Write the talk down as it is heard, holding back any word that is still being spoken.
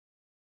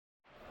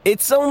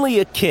It's only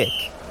a kick,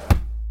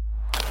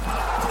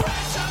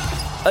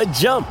 a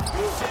jump,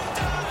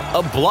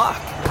 a block.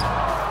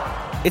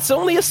 It's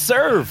only a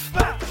serve.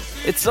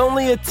 It's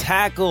only a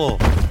tackle,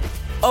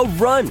 a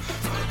run.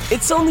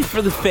 It's only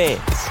for the fans.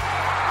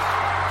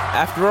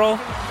 After all,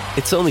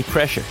 it's only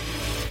pressure.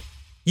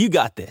 You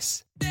got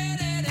this.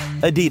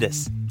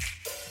 Adidas.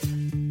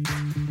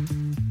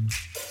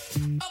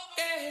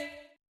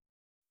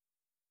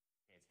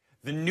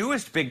 The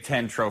newest Big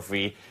Ten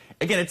trophy,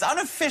 again, it's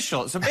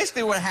unofficial. So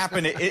basically what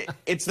happened,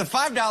 it's the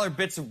 $5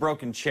 Bits of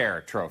Broken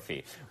Chair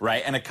trophy,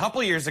 right? And a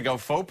couple years ago,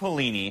 Fo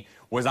Pelini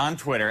was on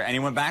Twitter, and he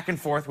went back and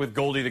forth with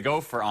Goldie the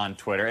Gopher on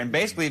Twitter. And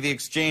basically the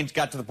exchange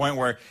got to the point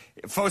where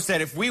Fo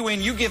said, if we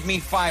win, you give me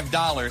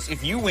 $5.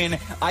 If you win,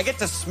 I get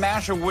to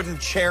smash a wooden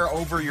chair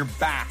over your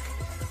back.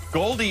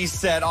 Goldie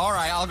said, all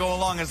right, I'll go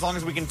along as long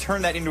as we can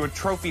turn that into a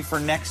trophy for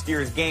next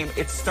year's game.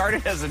 It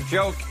started as a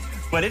joke,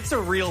 but it's a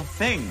real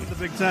thing. The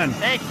Big Ten.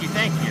 Thank you.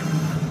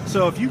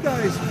 So if you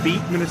guys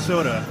beat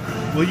Minnesota,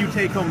 will you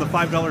take home the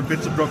 $5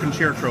 Bits of Broken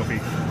Chair trophy?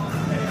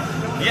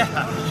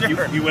 Yeah,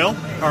 sure. You will?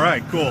 All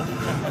right, cool.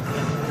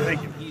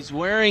 Thank you. He's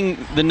wearing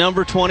the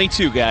number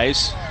 22,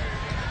 guys.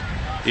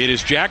 It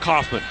is Jack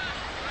Hoffman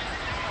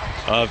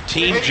of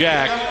Team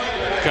Jack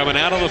coming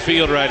out on the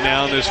field right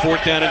now in this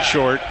 4th down and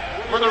short.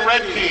 For the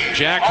red team.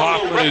 Jack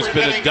Hoffman, who's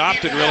been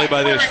adopted really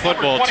by this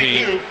football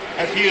team,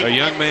 a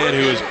young man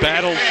who has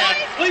battled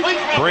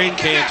brain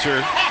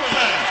cancer,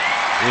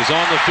 is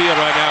on the field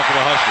right now for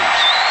the Huskers.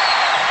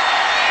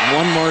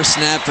 One more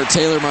snap for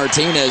Taylor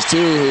Martinez, too,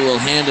 who will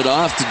hand it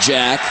off to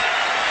Jack.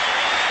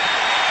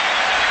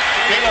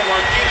 Taylor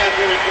Martinez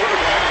in at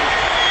quarterback.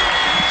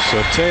 So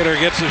Taylor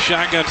gets the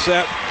shotgun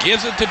set,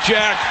 gives it to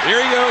Jack.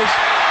 Here he goes.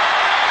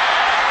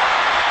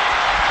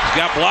 He's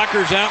got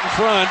blockers out in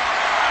front.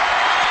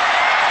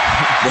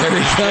 There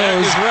he goes. Jack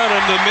is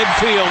running to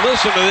midfield.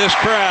 Listen to this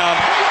crowd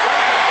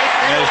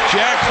as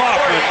Jack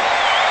Hoffman,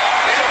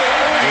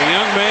 a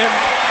young man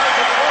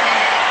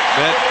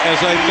that, as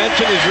I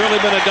mentioned, has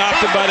really been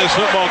adopted by this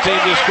football team,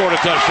 just scored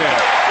a touchdown.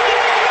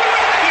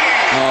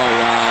 Oh,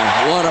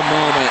 wow. What a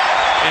moment.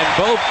 And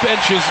both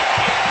benches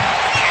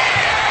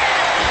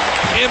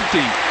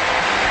empty.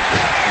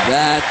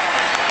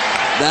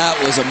 That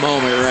was a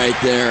moment right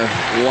there.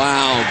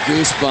 Wow.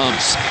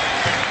 Goosebumps.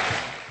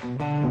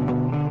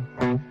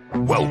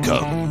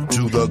 Welcome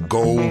to the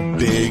Go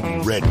Big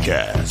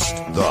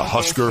Redcast, the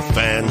Husker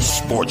Fan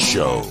Sports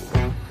Show.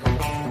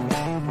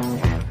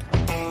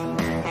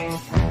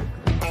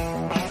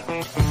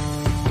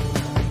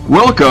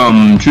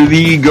 Welcome to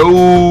the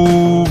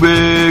Go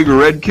Big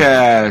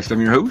Redcast.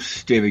 I'm your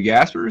host, David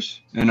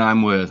Gaspers, and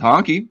I'm with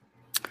Honky.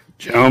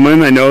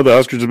 Gentlemen, I know the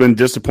Huskers have been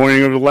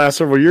disappointing over the last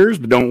several years,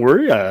 but don't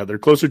worry. They're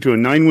closer to a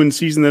 9-win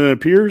season than it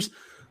appears.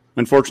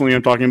 Unfortunately,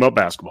 I'm talking about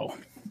basketball.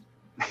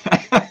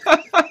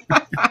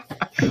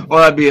 Well,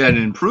 that'd be an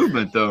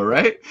improvement, though,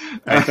 right?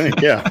 I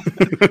think, yeah.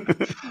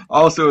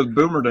 Also with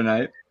Boomer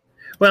tonight.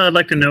 Well, I'd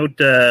like to note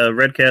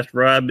Redcast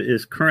Rob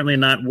is currently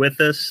not with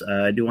us.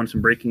 I do want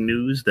some breaking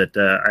news that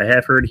I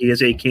have heard he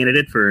is a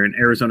candidate for an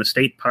Arizona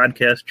State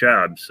podcast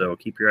job. So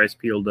keep your eyes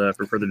peeled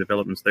for further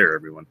developments there,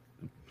 everyone.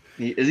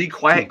 Is he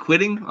quiet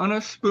quitting on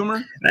us,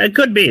 Boomer? It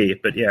could be,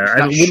 but yeah,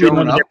 I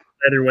wouldn't know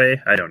either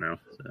way. I don't know.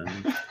 So.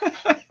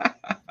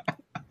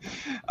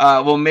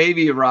 Well,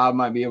 maybe Rob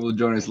might be able to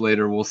join us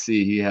later. We'll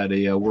see. He had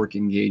a work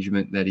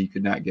engagement that he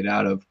could not get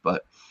out of.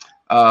 But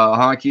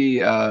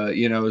Honky,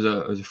 it was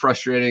a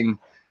frustrating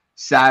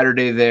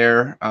Saturday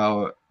there,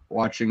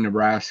 watching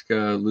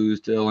Nebraska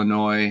lose to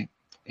Illinois,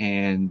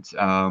 and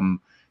a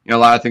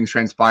lot of things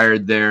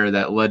transpired there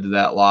that led to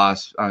that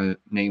loss.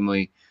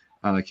 Namely,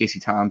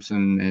 Casey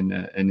Thompson and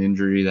an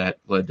injury that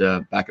led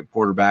to backup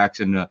quarterbacks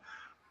and a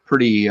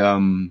pretty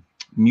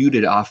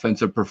muted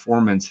offensive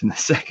performance in the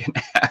second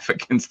half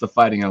against the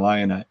Fighting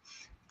Illini.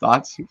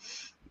 Thoughts?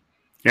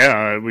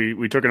 Yeah,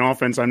 we took an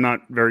offense I'm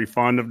not very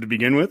fond of to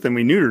begin with, and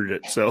we neutered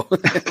it. So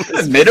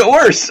it made it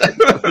worse.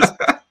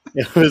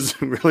 It was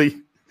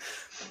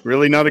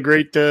really not a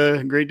great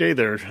day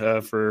there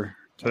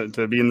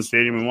to be in the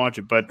stadium and watch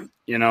it. But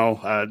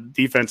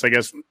defense, I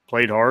guess,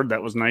 played hard.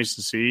 That was nice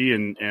to see,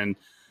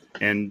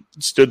 and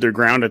stood their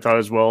ground, I thought,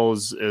 as well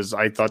as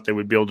I thought they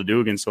would be able to do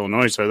against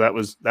Illinois. So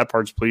that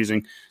part's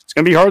pleasing. It's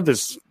going to be hard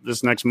this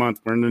next month.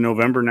 We're into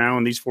November now,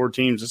 and these 4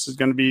 teams, this is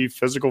going to be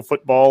physical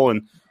football,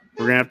 and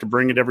we're going to have to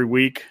bring it every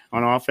week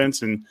on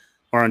offense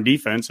or on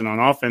defense. And on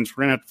offense,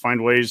 we're going to have to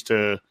find ways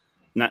to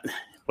not,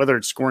 whether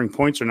it's scoring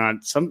points or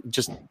not,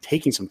 just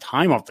taking some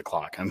time off the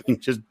clock. I mean,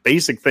 just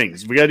basic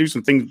things. We got to do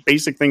some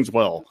basic things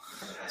well.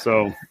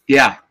 So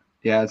yeah.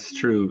 Yeah, it's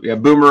true. Yeah,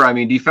 Boomer, I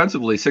mean,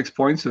 defensively, 6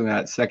 points in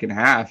that second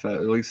half,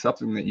 at least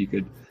something that you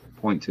could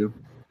point to.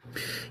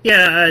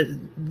 Yeah,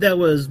 that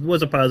was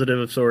a positive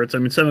of sorts. I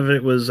mean, some of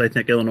it was, I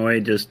think,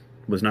 Illinois just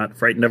was not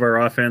frightened of our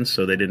offense,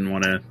 so they didn't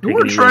want to. We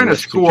weren't trying to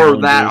score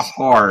that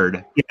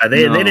hard. Yeah,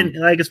 they didn't,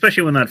 like,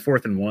 especially when that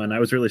 4th and 1. I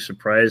was really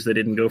surprised they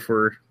didn't go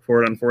for it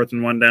on 4th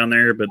and 1 down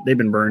there, but they've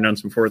been burned on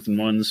some 4th and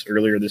 1s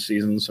earlier this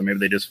season, so maybe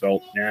they just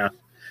felt,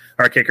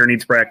 our kicker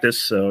needs practice,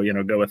 so,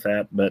 go with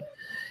that. But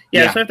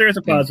Yeah, so if there is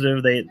a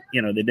positive, they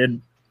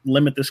did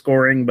limit the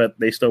scoring, but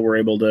they still were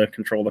able to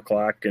control the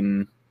clock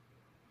and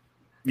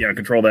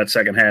control that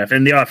second half.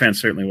 And the offense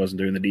certainly wasn't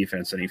doing the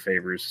defense any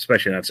favors,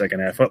 especially in that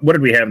second half. What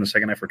did we have in the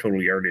second half for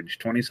total yardage?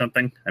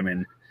 20-something? I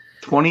mean,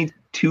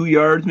 22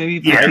 yards, maybe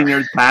 15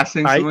 yards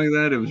passing, something like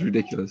that. It was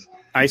ridiculous.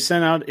 I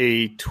sent out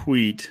a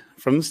tweet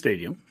from the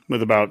stadium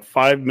with about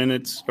 5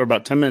 minutes or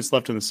about 10 minutes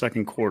left in the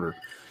second quarter,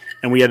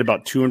 and we had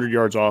about 200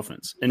 yards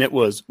offense. And it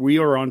was, we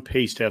are on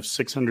pace to have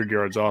 600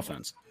 yards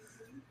offense.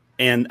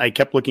 And I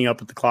kept looking up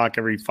at the clock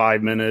every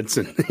 5 minutes,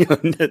 and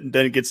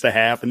then it gets to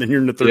half, and then you're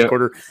in the third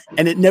quarter,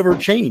 and it never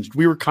changed.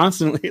 We were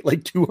constantly at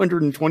like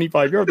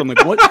 225 yards. I'm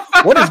like,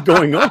 what is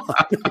going on?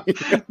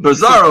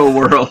 Bizarro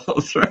world,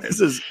 right? This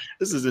is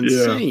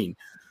insane.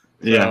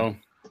 Yeah. So,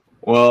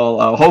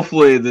 well,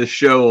 hopefully this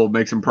show will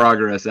make some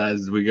progress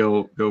as we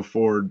go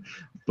forward.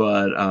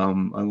 But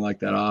unlike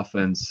that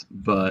offense,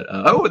 but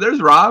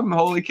there's Rob.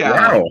 Holy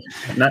cow!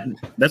 Wow,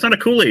 that's not a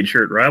Kool-Aid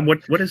shirt, Rob.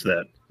 What is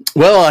that?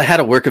 Well, I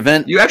had a work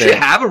event. You actually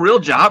have a real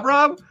job,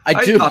 Rob?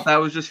 I do. Thought that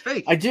was just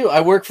fake. I do.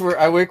 I work for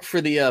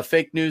the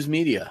fake news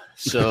media.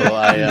 So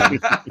I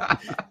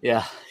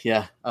yeah.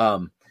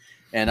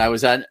 And I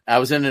was in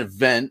an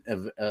event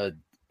of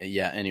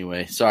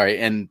anyway, sorry.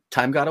 And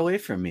time got away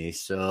from me.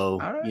 So,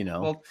 right.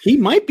 Well, he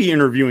might be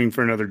interviewing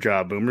for another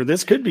job, Boomer.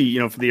 This could be,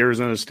 for the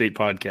Arizona State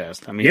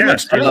podcast. I mean,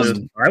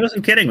 I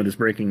wasn't kidding with this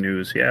breaking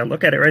news. Yeah,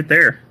 look at it right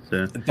there.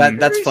 So,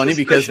 that's funny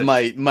because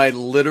my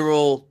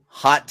literal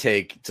hot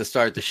take to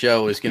start the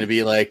show was going to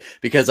be like,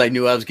 because I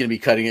knew I was going to be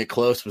cutting it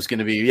close, was going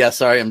to be,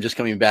 sorry, I'm just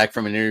coming back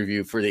from an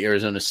interview for the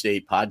Arizona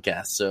State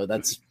podcast. So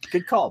that's a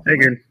good call.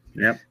 Figured.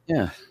 Yep.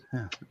 Yeah.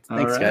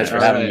 Thanks, guys, for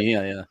having me.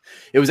 Yeah.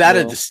 It was at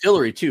a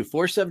distillery, too.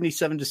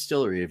 477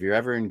 Distillery. If you're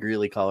ever in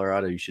Greeley,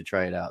 Colorado, you should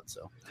try it out.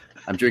 So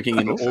I'm drinking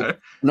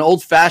an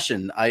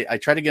old-fashioned. I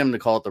try to get them to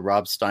call it the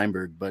Rob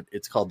Steinberg, but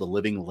it's called the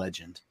Living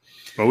Legend.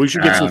 Well, we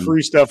should get some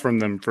free stuff from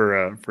them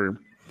for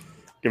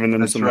giving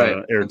them some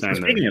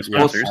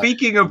airtime.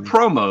 Speaking of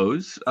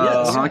promos,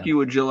 Honky,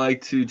 would you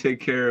like to take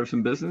care of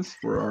some business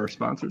for our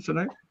sponsors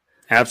tonight?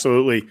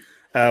 Absolutely.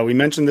 We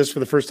mentioned this for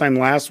the first time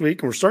last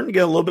week, and we're starting to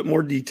get a little bit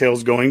more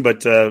details going,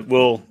 but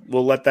we'll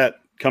let that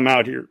come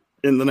out here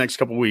in the next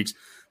couple of weeks.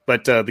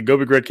 But the Go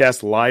Big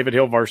Redcast live at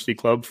Hail Varsity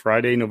Club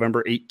Friday,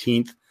 November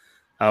 18th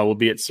will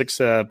be at 6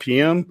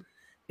 p.m.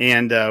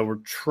 And we're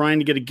trying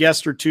to get a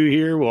guest or two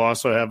here. We'll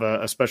also have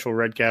a special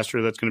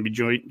Redcaster that's going to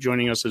be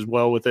joining us as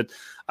well with it.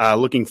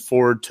 Looking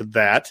forward to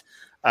that.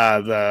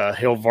 The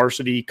Hail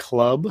Varsity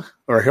Club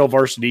or Hail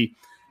Varsity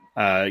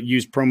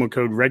use promo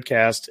code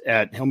REDCAST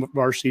at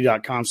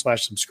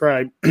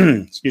hailvarsity.com/subscribe.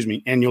 Excuse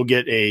me. And you'll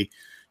get a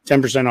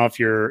 10% off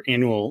your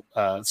annual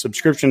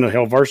subscription to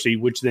Hail Varsity,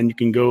 which then you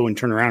can go and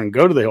turn around and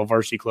go to the Hail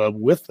Varsity Club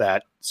with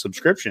that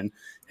subscription.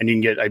 And you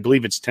can get, I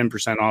believe it's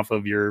 10% off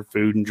of your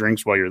food and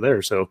drinks while you're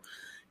there. So,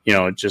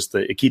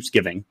 it keeps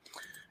giving.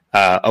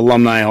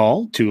 Alumni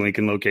Hall, 2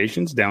 Lincoln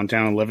locations,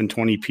 downtown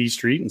 1120 P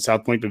Street and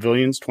South Point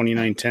Pavilions,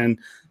 2910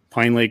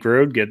 Pine Lake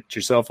Road. Get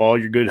yourself all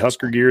your good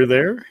Husker gear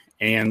there.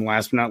 And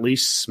last but not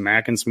least,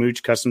 Smack and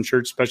Smooch custom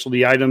shirts,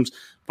 specialty items.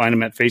 Find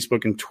them at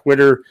Facebook and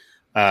Twitter.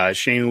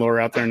 Shane and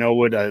Laura out there in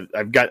Elwood.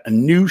 I've got a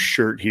new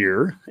shirt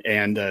here,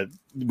 and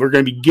we're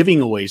going to be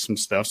giving away some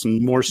stuff,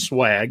 some more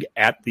swag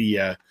at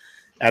the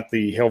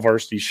Hail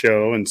Varsity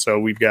show. And so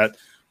we've got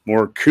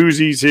more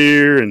koozies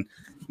here and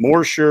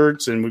more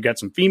shirts, and we've got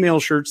some female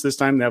shirts this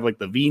time. They have like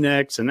the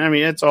V-necks, and I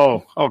mean, it's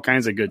all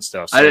kinds of good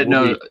stuff. So I didn't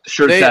know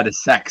shirts had a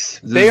sex.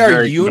 They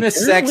are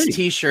unisex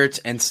T-shirts,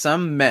 and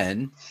some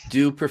men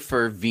do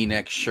prefer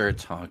V-neck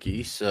shirts,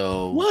 Honky.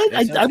 So what?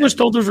 I was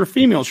told those were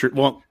female shirts.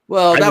 Well,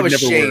 that was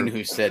Shane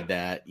who said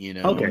that.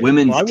 Okay.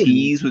 Women's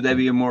tees, would that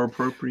be more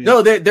appropriate?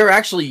 No, they're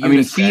actually unisex. I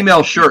mean,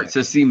 female shirts.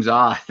 This seems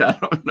odd. I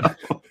don't know.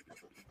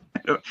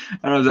 I don't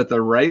know. Is that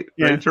the right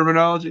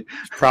terminology?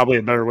 It's probably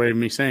a better way of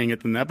me saying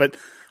it than that, but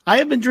I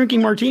have been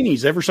drinking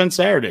martinis ever since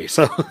Saturday.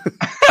 So,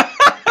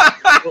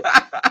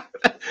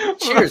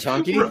 cheers,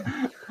 Honky.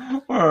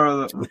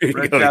 Or the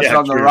Redcast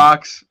on the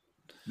rocks.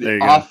 The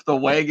off the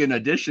wagon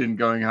edition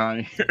going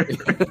on here.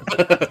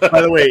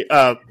 By the way,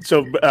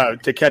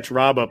 to catch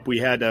Rob up, we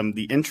had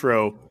the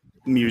intro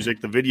music,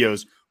 the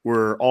videos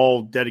were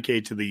all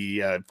dedicated to the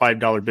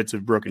 $5 Bits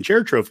of Broken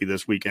Chair Trophy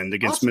this weekend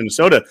against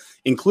Minnesota,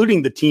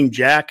 including the Team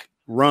Jack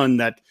run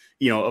that,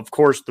 of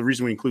course, the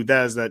reason we include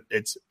that is that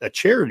it's a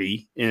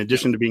charity in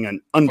addition to being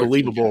an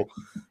unbelievable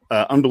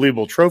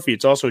trophy.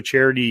 It's also a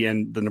charity,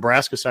 and the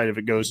Nebraska side of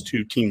it goes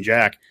to Team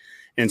Jack.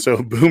 And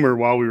so Boomer,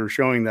 while we were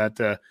showing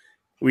that,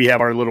 we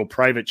have our little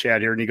private chat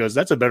here, and he goes,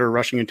 that's a better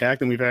rushing attack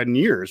than we've had in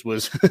years,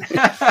 was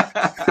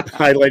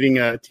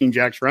highlighting Team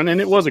Jack's run.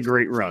 And it was a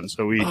great run.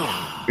 So we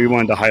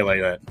wanted to highlight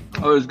that.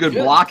 Oh, it was good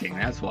blocking.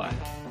 That's why.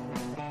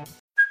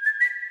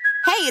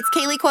 Hey, it's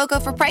Kaylee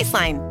Cuoco for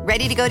Priceline.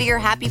 Ready to go to your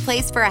happy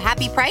place for a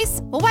happy price?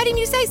 Well, why didn't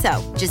you say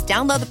so? Just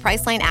download the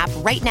Priceline app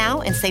right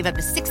now and save up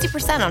to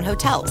 60% on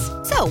hotels.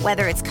 So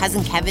whether it's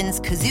Cousin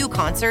Kevin's Kazoo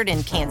Concert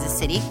in Kansas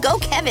City, go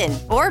Kevin,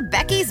 or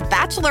Becky's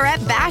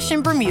Bachelorette Bash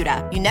in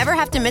Bermuda, you never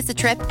have to miss a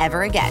trip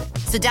ever again.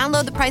 So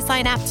download the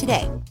Priceline app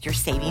today. Your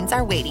savings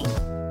are waiting.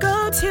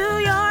 Go to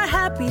your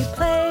happy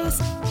place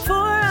for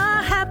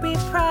a happy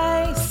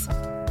price.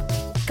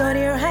 Go to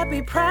your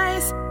happy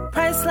price,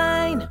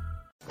 Priceline.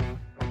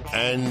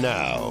 And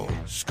now,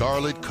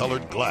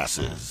 scarlet-colored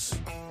glasses.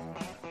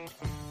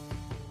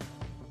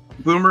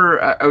 Boomer,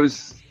 I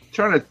was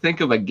trying to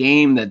think of a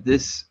game that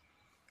this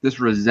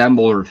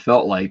resembled or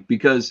felt like,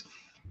 because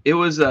it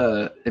was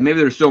and maybe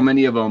there's so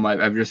many of them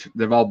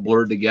they've all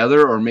blurred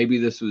together, or maybe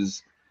this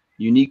was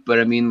unique. But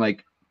I mean,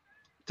 like,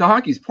 to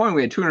Honky's point,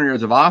 we had 200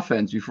 yards of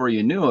offense before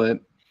you knew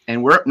it,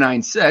 and we're up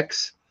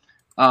 9-6.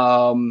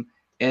 And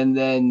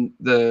then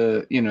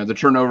the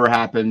turnover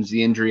happens,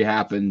 the injury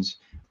happens,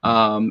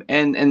 and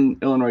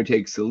Illinois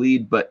takes the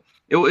lead. But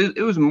it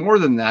was more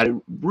than that. It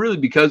really,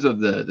 because of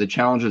the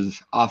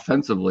challenges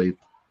offensively,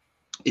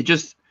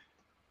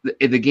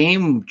 the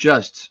game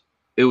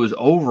it was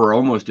over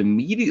almost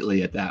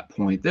immediately at that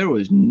point. There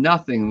was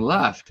nothing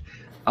left.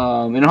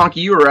 And Honky,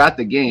 you were at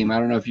the game. I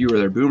don't know if you were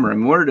there, Boomer. I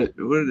mean, what did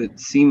it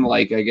seem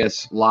like, I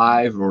guess,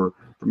 live or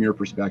from your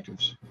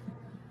perspectives?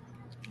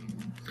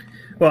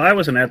 Well, I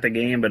wasn't at the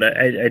game, but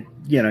I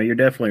you're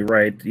definitely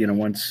right.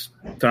 Once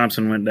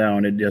Thompson went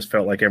down, it just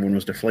felt like everyone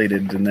was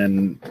deflated, and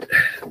then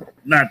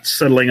not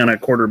settling on a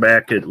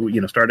quarterback.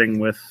 Starting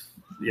with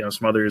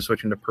Smothers,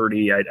 switching to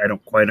Purdy. I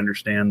don't quite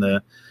understand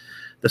the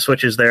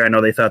switches there. I know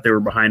they thought they were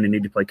behind and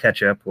needed to play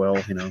catch up.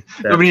 Well,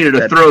 we needed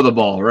to throw the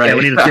ball, right? Yeah,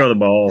 we needed to throw the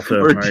ball.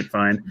 So, all right,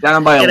 fine.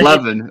 Down by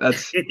 11.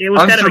 That's it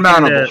was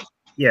unsurmountable. Kind of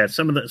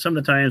some of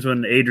the times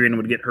when Adrian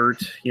would get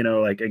hurt,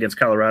 like against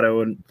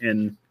Colorado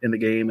in the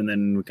game, and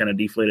then we kind of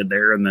deflated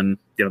there, and then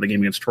the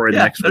game against Troy the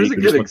next week,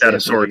 we just looked out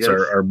of sorts.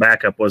 Our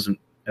backup wasn't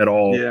at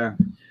all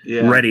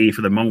ready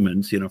for the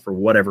moment, for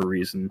whatever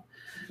reason.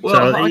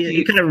 Well, so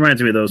it kind of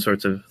reminds me of those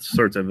sorts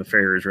of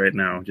affairs right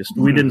now. Just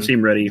we didn't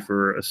seem ready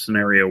for a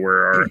scenario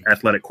where our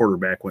athletic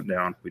quarterback went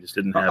down. We just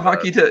didn't have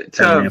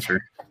an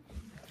answer.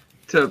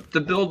 To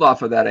build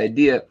off of that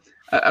idea,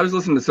 I was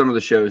listening to some of the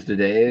shows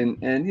today, and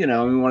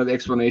one of the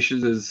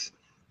explanations is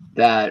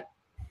that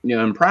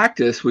in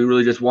practice we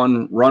really just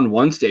run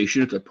one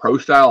station. It's a pro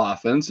style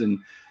offense, and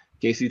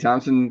Casey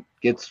Thompson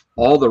gets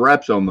all the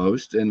reps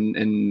almost,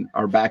 and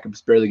our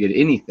backups barely get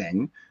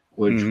anything,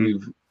 which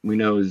we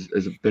know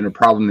has been a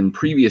problem in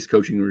previous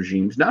coaching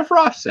regimes, not for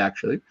us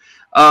actually,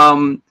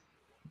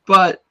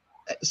 but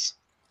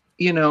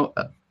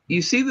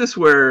you see this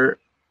where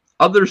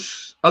other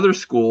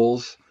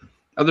schools.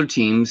 Other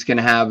teams can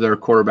have their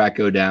quarterback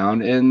go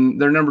down,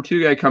 and their number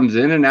 2 guy comes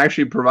in and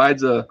actually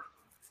provides a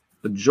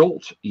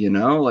jolt, and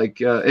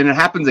it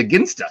happens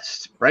against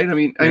us, right? I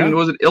mean,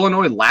 was it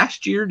Illinois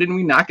last year? Didn't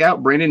we knock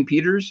out Brandon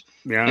Peters?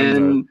 Yeah,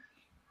 and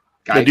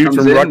the dude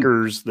from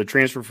Rutgers, the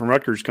transfer from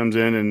Rutgers, comes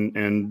in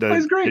and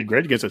did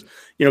great against us.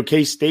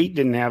 K-State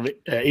didn't have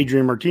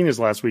Adrian Martinez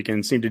last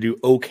weekend, seemed to do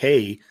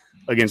okay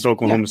against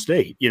Oklahoma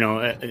State. To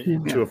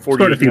a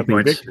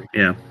 40-0 victory.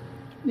 Yeah.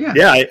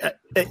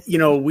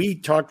 We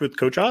talked with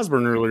Coach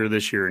Osborne earlier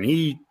this year, and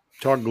he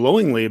talked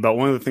glowingly about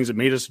one of the things that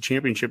made us a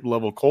championship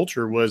level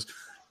culture was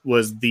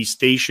the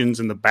stations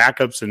and the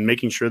backups and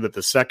making sure that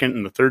the second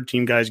and the third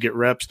team guys get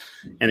reps.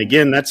 And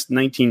again, that's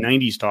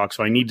 1990s talk,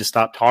 so I need to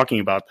stop talking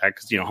about that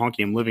because,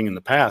 Honky, I'm living in the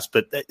past.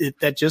 But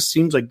that just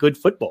seems like good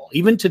football.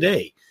 Even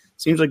today,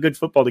 it seems like good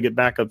football to get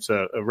backups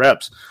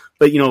reps.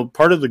 But,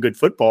 part of the good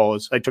football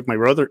is I took my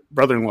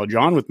brother-in-law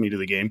John with me to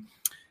the game,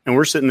 and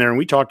we're sitting there and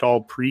we talked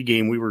all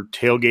pregame. We were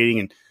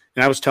tailgating and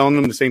I was telling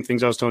them the same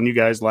things I was telling you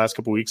guys the last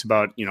couple of weeks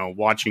about,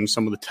 watching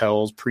some of the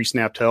tells,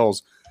 pre-snap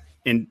tells.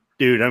 And,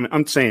 dude,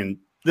 I'm saying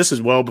this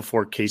is well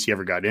before Casey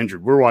ever got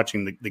injured. We're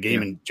watching the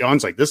game, and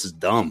John's like, this is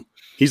dumb.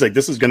 He's like,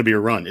 this is going to be a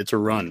run. It's a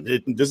run.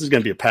 This is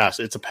going to be a pass.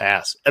 It's a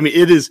pass. I mean,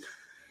 it's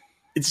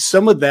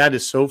some of that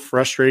is so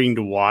frustrating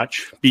to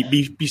watch.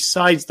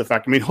 Besides the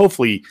fact, I mean,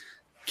 hopefully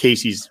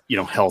Casey's,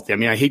 healthy. I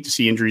mean, I hate to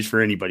see injuries for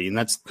anybody,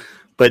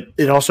 but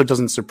it also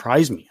doesn't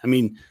surprise me. I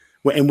mean,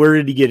 and where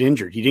did he get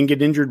injured? He didn't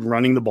get injured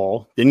running the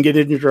ball. Didn't get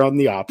injured on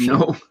the option.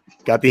 No.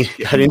 Got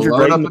injured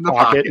right in the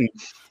pocket.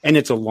 And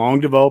it's a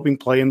long developing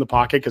play in the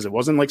pocket because it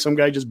wasn't like some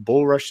guy just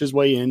bull rushed his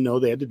way in. No,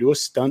 they had to do a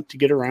stunt to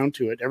get around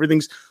to it.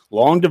 Everything's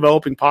long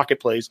developing pocket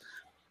plays.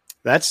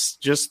 That's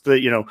just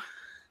the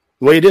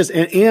way it is.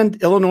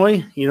 And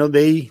Illinois,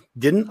 they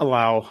didn't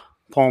allow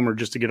Palmer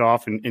just to get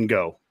off and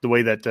go the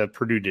way that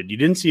Purdue did. You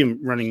didn't see him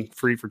running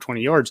free for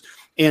 20 yards.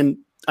 And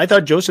I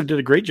thought Joseph did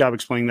a great job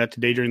explaining that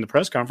today during the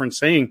press conference,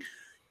 saying,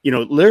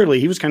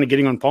 literally he was kind of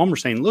getting on Palmer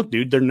saying, look,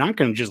 dude, they're not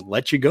going to just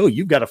let you go.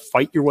 You've got to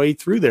fight your way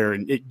through there.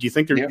 And do you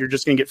think you're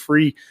just going to get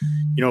free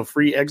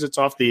exits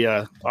off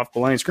the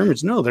line of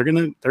scrimmage? No, they're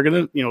going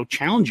to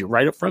challenge you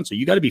right up front. So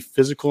you got to be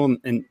physical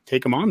and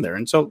take them on there.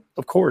 And so,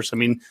 of course, I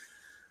mean,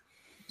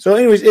 so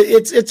anyways,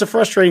 it's a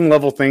frustrating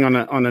level thing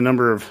on a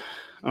number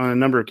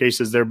of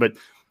cases there, but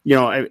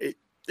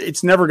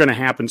it's never going to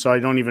happen. So I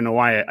don't even know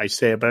why I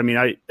say it, but I mean,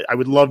 I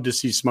would love to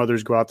see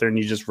Smothers go out there and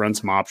you just run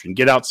some option,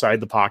 get outside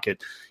the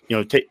pocket,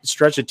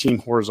 stretch a team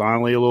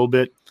horizontally a little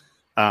bit.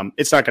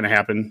 It's not going to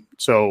happen.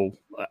 So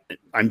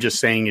I'm just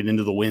saying it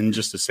into the wind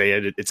just to say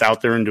it. It's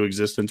out there into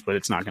existence, but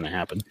it's not going to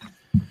happen.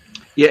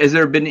 Yeah. Has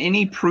there been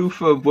any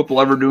proof of Whipple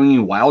ever doing any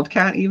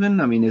Wildcat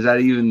even? I mean,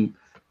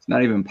 it's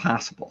not even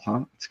possible,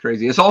 huh? It's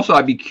crazy. It's also,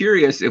 I'd be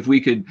curious if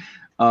we could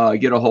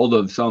get a hold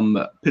of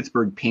some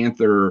Pittsburgh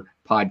Panther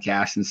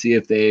podcast and see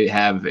if they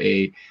have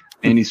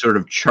any sort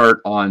of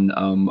chart on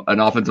an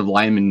offensive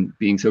lineman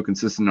being so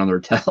consistent on their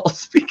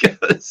tells,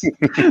 because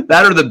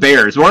that or the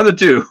Bears, one of the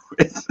two.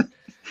 It's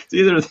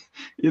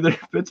either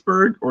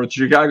Pittsburgh or the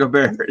Chicago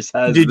Bears.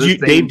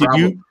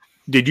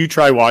 Did you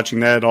try watching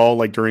that at all,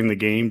 like during the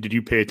game? Did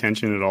you pay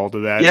attention at all to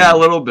that? Yeah, a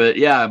little bit.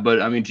 Yeah,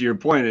 but I mean, to your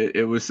point,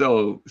 it was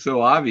so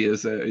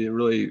obvious that you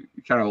really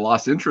kind of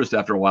lost interest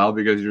after a while,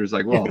 because you're just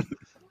like, well,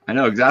 I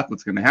know exactly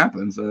what's going to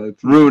happen. So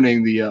it's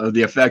ruining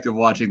the effect of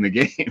watching the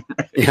game.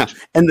 Right? Yeah,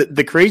 and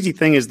the crazy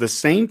thing is the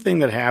same thing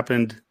that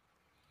happened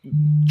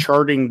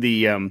charting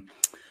the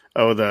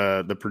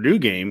Purdue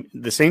game.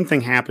 The same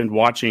thing happened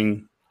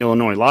watching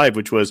Illinois live,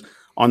 which was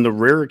on the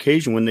rare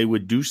occasion when they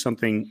would do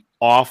something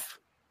off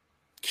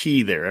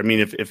key there. I mean,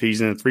 if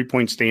he's in a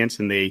 3-point stance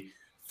and they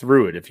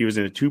threw it, if he was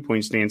in a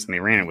 2-point stance and they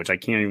ran it, which I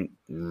can't even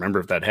remember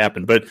if that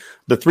happened, but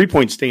the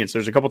 3-point stance,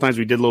 there's a couple times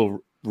we did little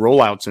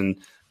rollouts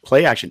and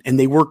play action, and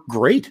they work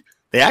great.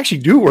 They actually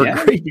do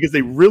work great because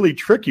they really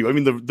trick you. I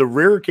mean, the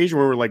rare occasion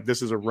where we're like,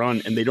 this is a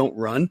run and they don't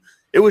run,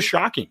 it was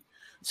shocking.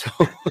 So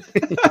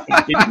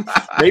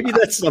maybe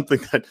that's something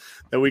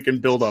that we can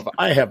build off.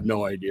 I have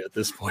no idea at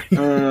this point.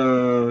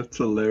 It's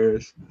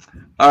hilarious.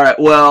 All right.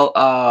 Well,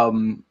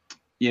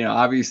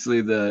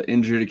 obviously the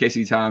injury to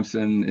Casey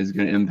Thompson is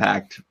going to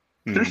impact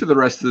potentially the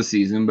rest of the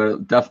season,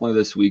 but definitely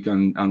this week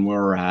on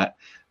where we're at.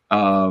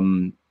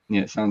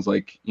 It sounds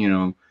like,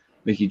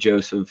 Mickey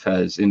Joseph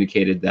has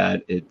indicated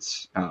that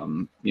it's,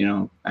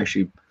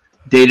 actually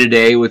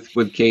day-to-day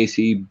with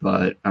Casey,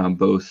 but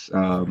both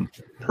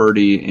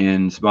Purdy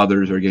and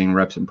Smothers are getting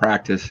reps in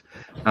practice.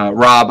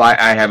 Rob,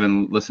 I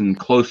haven't listened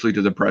closely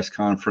to the press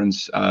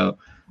conference.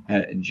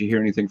 Did you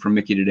hear anything from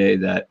Mickey today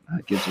that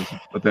gives us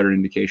a better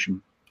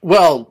indication?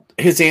 Well,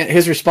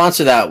 his response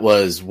to that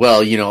was,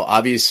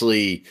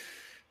 obviously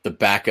the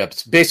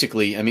backups,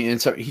 basically, I mean,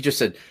 and so he just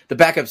said the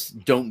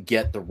backups don't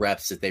get the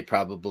reps that they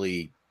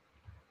probably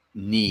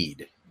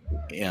need.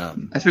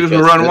 That's because we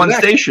run one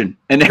station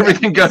and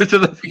everything goes to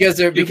the because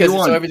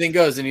so everything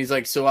goes, and he's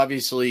like, so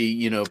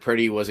obviously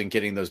Purdy wasn't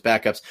getting those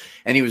backups,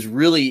 and he was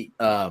really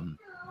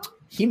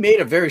he made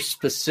a very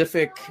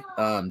specific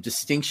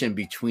distinction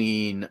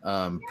between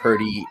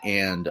Purdy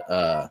and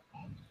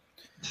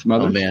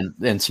Smothers.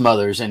 And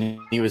Smothers, and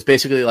he was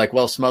basically like,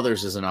 well,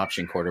 Smothers is an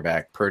option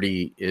quarterback,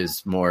 Purdy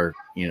is more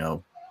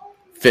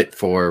fit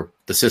for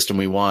the system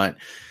we want.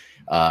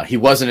 He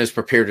wasn't as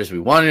prepared as we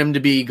wanted him to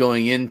be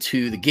going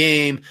into the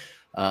game.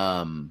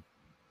 I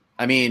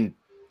mean,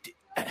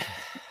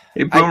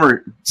 hey,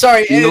 Boomer.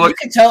 You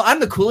can tell I'm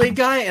the Kool-Aid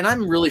guy, and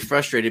I'm really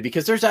frustrated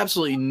because there's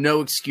absolutely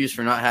no excuse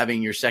for not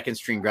having your second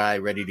string guy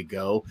ready to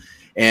go.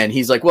 And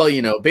he's like, well,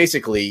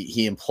 basically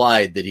he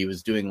implied that he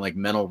was doing like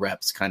mental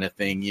reps kind of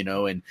thing,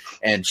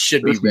 and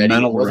should be ready.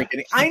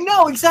 I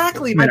know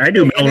exactly. I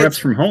do mental reps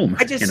from home.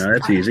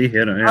 That's easy.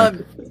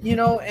 And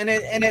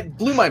it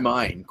blew my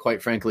mind,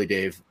 quite frankly,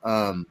 Dave,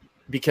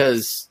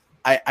 because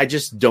I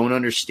just don't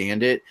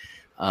understand it.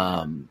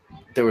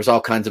 There was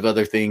all kinds of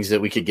other things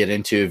that we could get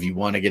into if you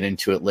want to get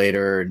into it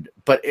later,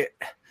 but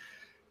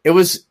it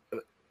was.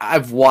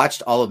 I've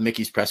watched all of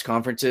Mickey's press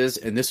conferences,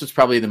 and this was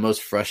probably the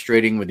most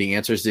frustrating with the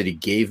answers that he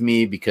gave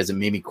me, because it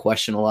made me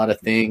question a lot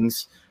of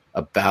things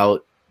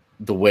about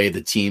the way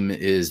the team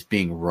is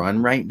being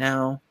run right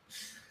now.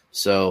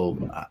 So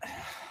I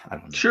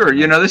don't know. Sure.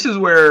 This is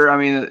where,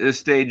 a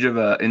stage of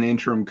an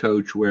interim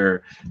coach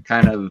where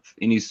kind of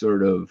any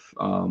sort of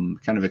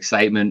kind of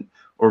excitement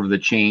over the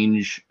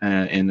change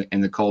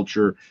in the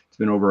culture. It's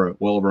been well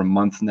over a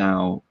month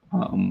now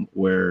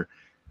where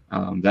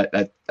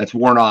that's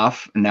worn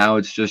off, and now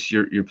it's just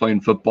you're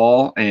playing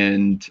football,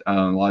 and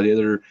a lot of the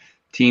other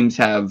teams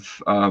have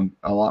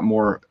a lot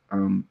more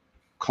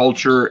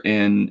culture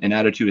and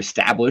attitude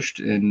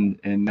established, and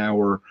now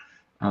we're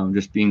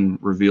just being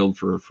revealed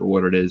for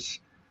what it is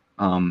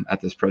at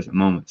this present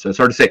moment. So it's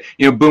hard to say.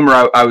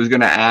 Boomer, I was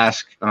going to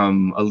ask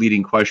a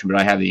leading question, but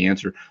I have the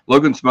answer.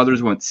 Logan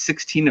Smothers went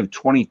 16 of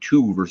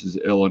 22 versus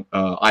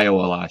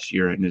Iowa last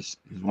year in his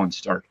one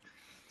start.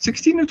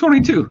 16 of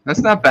 22.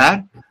 That's not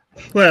bad.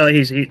 Well,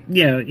 he's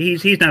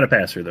not a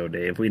passer though,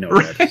 Dave. We know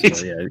that.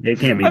 So, it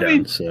can't be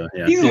done. So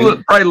he's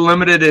probably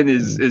limited in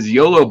his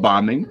YOLO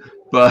bombing,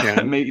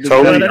 but maybe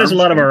that is a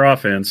lot of our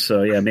offense.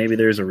 So maybe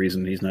there's a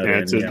reason he's not.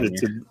 It's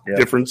a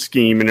different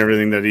scheme and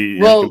everything that he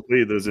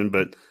completely is in.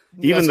 But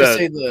even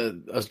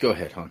go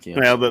ahead, Honky.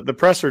 Well, the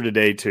presser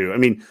today too. I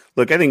mean,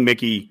 look, I think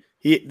Mickey.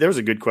 There was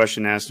a good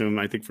question asked to him,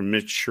 I think, from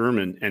Mitch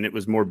Sherman, and it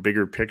was more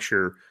bigger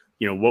picture.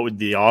 What would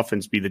the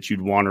offense be that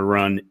you'd want to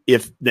run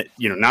if that?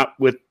 Not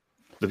with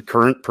the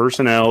current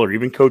personnel or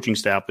even coaching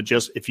staff, but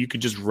just if you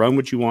could just run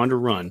what you wanted to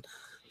run,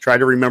 try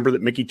to remember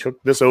that Mickey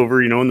took this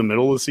over, in the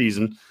middle of the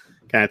season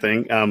kind of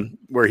thing,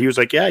 where he was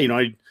like, yeah,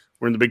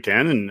 we're in the Big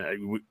Ten and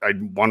I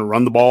want to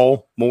run the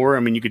ball more. I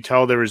mean, you could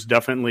tell there was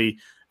definitely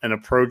an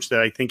approach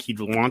that I think he'd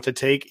want to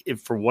take.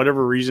 If for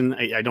whatever reason,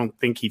 I don't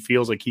think he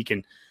feels like he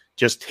can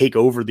just take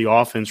over the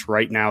offense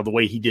right now the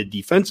way he did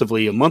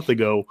defensively a month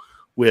ago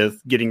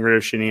with getting rid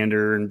of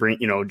Shenander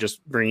and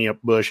just bringing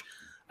up Bush.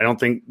 I don't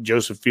think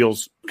Joseph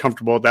feels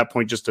comfortable at that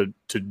point just to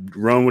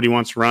run what he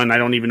wants to run. I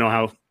don't even know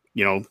how,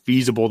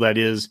 feasible that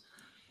is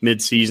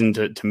mid-season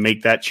to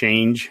make that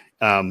change.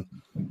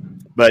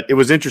 But it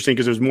was interesting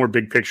because it was more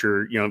big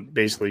picture,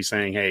 basically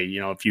saying, hey,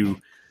 if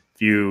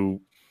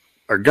you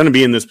are going to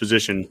be in this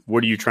position,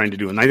 what are you trying to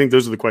do? And I think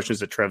those are the questions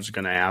that Trev's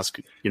going to ask,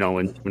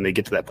 when they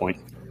get to that point.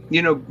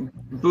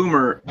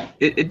 Boomer,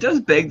 it does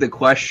beg the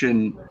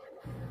question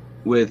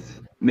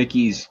with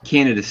Mickey's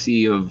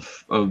candidacy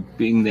of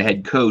being the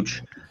head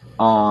coach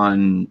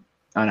on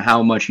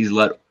how much he's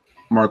let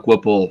Mark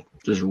Whipple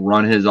just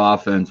run his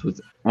offense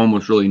with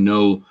almost really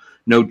no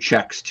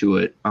checks to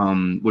it,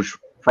 which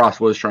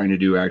Frost was trying to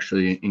do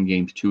actually in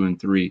games 2 and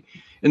 3,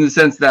 in the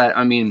sense that,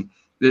 I mean,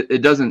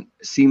 it doesn't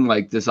seem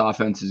like this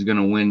offense is going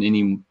to win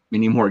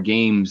any more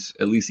games,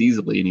 at least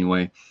easily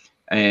anyway.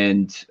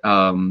 And,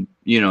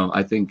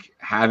 I think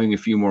having a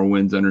few more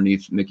wins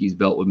underneath Mickey's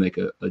belt would make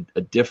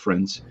a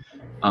difference,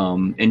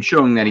 and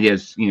showing that he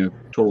has,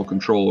 total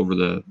control over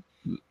the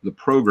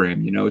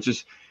program.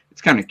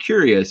 It's kind of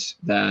curious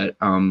that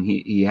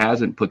he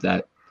hasn't put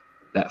that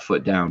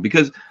foot down,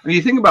 because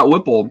you think about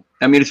Whipple.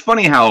 I mean, it's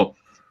funny how,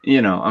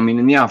 in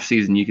the off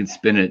season you can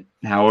spin it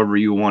however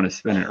you want to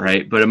spin it,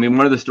 right? But I mean,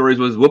 one of the stories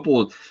was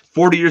Whipple,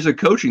 40 years of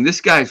coaching.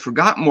 This guy's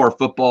forgotten more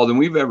football than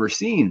we've ever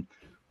seen.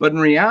 But in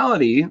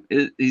reality,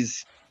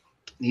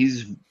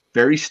 he's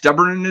very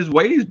stubborn in his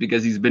ways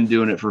because he's been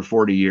doing it for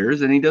 40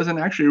 years, and he doesn't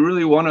actually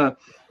really want to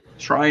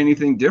try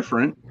anything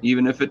different,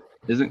 even if it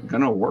isn't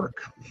going to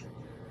work.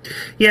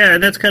 Yeah,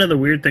 that's kind of the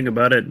weird thing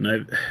about it.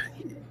 And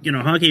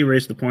Honky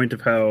raised the point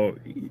of how,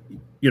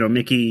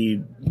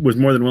 Mickey was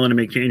more than willing to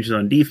make changes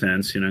on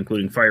defense,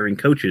 including firing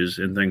coaches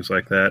and things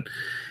like that.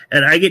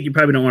 And I get you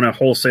probably don't want to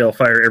wholesale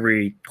fire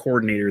every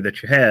coordinator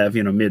that you have,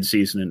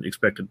 mid-season and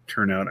expect it to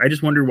turn out. I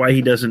just wonder why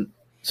he doesn't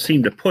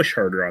seem to push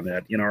harder on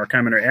that. Our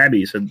commenter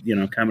Abby said,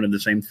 commented the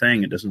same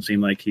thing. It doesn't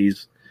seem like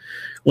he's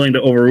willing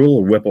to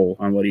overrule Whipple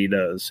on what he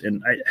does.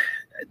 And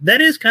that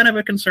is kind of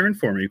a concern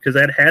for me, because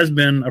that has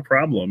been a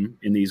problem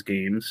in these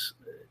games.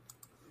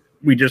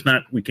 We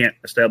can't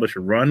establish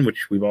a run,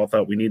 which we've all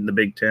thought we need in the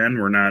Big Ten.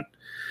 We're not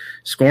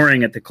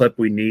scoring at the clip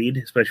we need,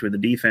 especially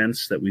with the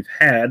defense that we've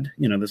had.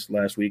 This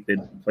last week they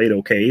played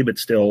okay, but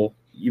still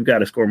you've got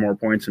to score more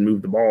points and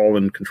move the ball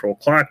and control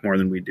clock more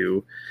than we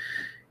do.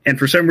 And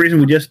for some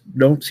reason, we just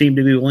don't seem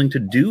to be willing to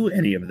do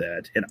any of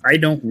that. And I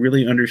don't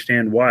really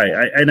understand why.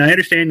 I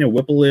understand,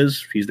 Whipple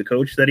he's the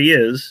coach that he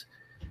is,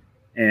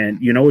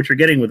 and you know what you're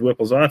getting with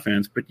Whipple's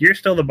offense, but you're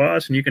still the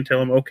boss, and you can tell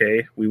him,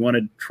 okay, we want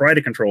to try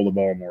to control the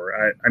ball more.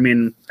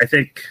 I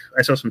think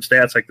I saw some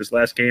stats like this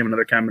last game.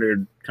 Another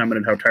commented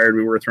how tired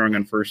we were throwing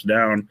on first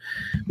down.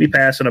 We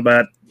pass in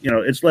about,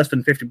 it's less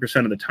than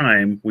 50% of the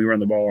time we run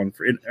the ball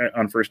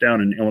on first down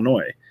in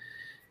Illinois.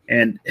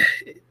 And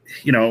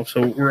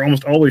so we're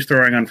almost always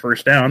throwing on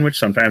first down, which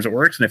sometimes it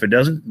works. And if it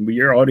doesn't,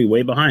 you're already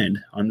way behind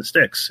on the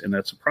sticks, and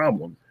that's a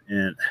problem.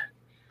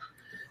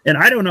 And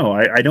I don't know.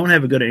 I don't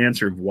have a good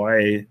answer of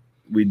why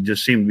we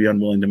just seem to be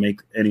unwilling to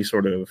make any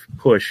sort of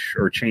push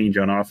or change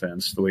on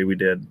offense the way we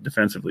did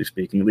defensively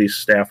speaking, at least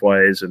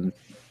staff-wise, and,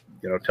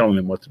 telling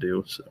them what to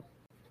do. So,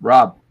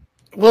 Rob.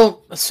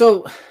 Well,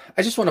 so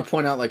I just want to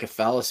point out a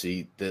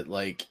fallacy that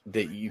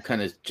you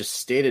kind of just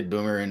stated,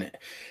 Boomer,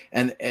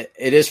 and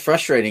it is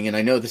frustrating. And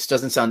I know this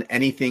doesn't sound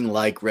anything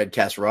like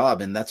Redcast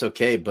Rob, and that's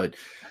okay. But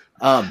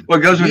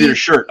it goes with your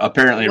shirt,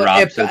 apparently,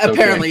 Rob.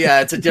 Apparently, okay.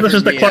 Yeah, it's a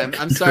different.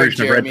 I'm sorry,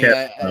 Jeremy.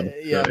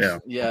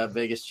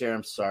 Vegas chair.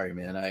 I'm sorry,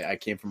 man. I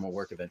came from a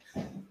work event.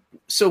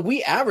 So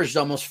we averaged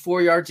almost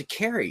 4 yards a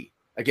carry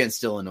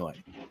against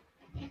Illinois.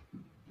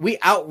 We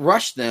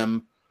outrushed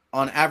them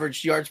on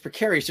average yards per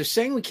carry. So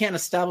saying we can't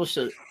establish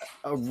a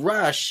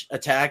rush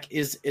attack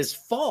is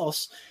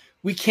false.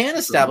 We can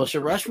establish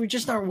a rush. We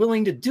just aren't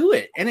willing to do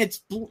it. And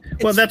it's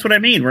well, that's what I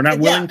mean. We're not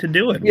willing to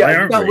do it. Yeah, why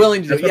aren't not we?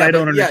 Willing to that's do it. What I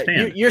don't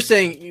understand. You're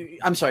saying,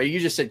 I'm sorry, you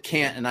just said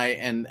can't,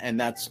 and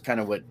that's kind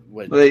of what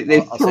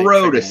they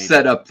throw to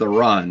set up the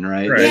run,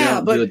 right? Right. They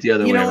don't do it the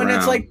other way around.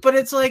 And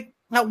it's like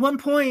at one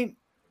point,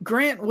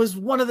 Grant was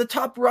one of the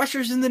top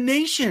rushers in the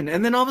nation,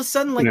 and then all of a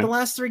sudden, the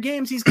last 3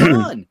 games, he's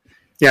gone.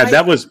 Yeah,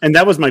 that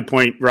was my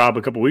point, Rob,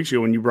 a couple weeks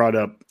ago when you brought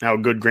up how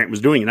good Grant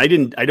was doing, and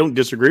I don't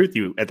disagree with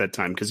you at that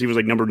time because he was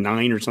number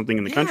 9 or something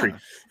in the country.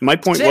 And my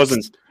point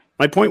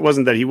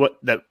wasn't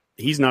that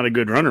he's not a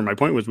good runner. My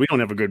point was we don't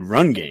have a good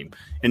run game,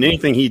 and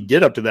anything he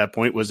did up to that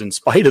point was in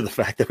spite of the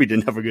fact that we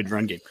didn't have a good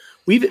run game.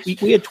 We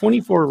had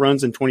 24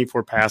 runs and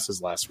 24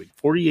 passes last week,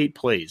 48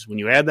 plays. When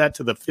you add that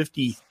to the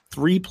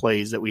 53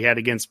 plays that we had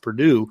against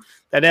Purdue,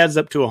 that adds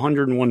up to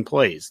 101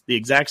 plays, the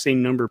exact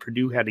same number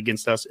Purdue had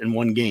against us in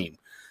one game.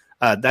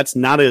 That's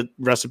not a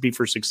recipe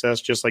for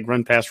success, just like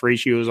run pass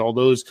ratios. All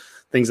those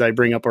things I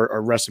bring up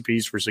are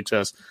recipes for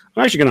success.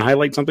 I'm actually going to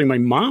highlight something my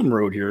mom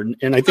wrote here,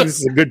 and I think this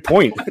is a good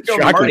point.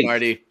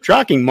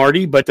 Shocking,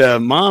 Marty.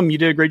 But Mom, you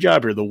did a great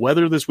job here. The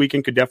weather this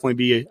weekend could definitely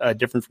be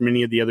different from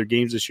any of the other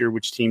games this year.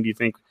 Which team do you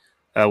think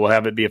will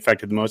have it be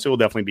affected the most? It will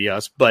definitely be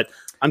us. But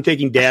I'm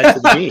taking Dad to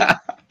the game.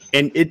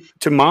 And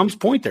to Mom's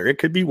point there, it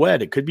could be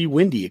wet. It could be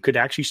windy. It could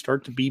actually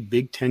start to be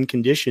Big Ten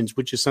conditions,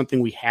 which is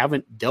something we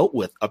haven't dealt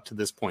with up to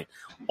this point.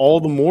 All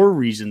the more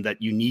reason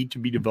that you need to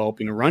be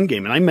developing a run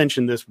game. And I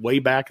mentioned this way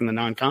back in the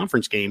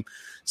non-conference game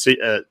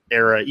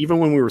era. Even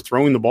when we were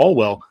throwing the ball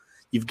well,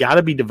 you've got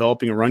to be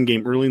developing a run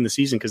game early in the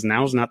season because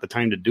now's not the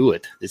time to do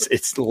it.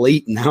 It's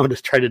late now to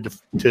try to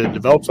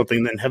develop something.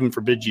 And then heaven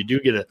forbid you do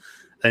get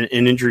an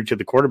injury to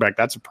the quarterback.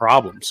 That's a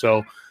problem.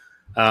 So,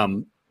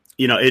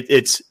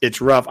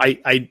 it's rough.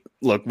 I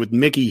look with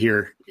Mickey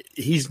here.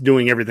 He's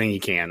doing everything he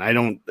can.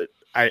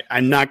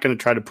 I'm not going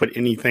to try to put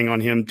anything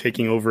on him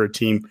taking over a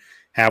team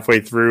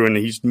halfway through. And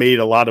he's made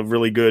a lot of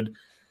really good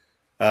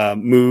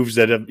moves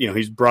that have,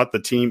 he's brought the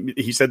team.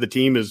 He said the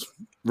team is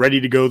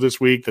ready to go this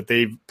week, that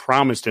they've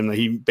promised him that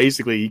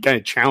he kind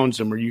of challenged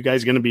them. Are you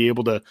guys going to be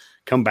able to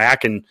come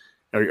back and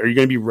are you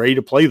going to be ready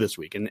to play this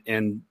week?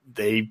 And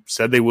they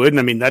said they would. And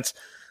I mean, that's,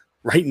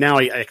 right now,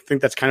 I think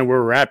that's kind of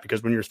where we're at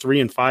because when you're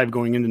 3-5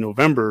 going into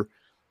November,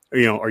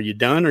 are you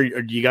done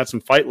or do you got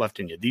some fight left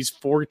in you? These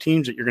 4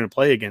 teams that you're going to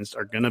play against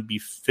are going to be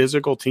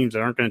physical teams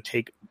that aren't going to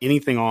take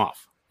anything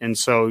off. And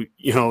so,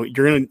 you're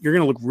going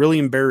to look really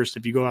embarrassed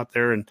if you go out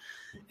there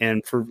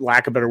and for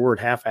lack of a better word,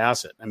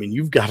 half-ass it. I mean,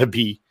 you've got to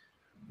be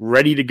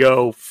ready to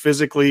go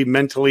physically,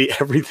 mentally,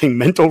 everything,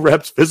 mental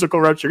reps, physical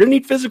reps. You're going to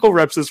need physical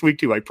reps this week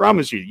too. I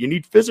promise you. You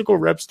need physical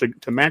reps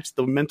to match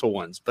the mental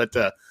ones. But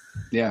a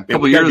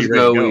couple years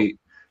ago,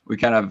 we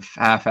kind of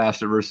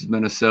half-assed it versus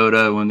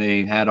Minnesota when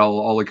they had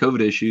all the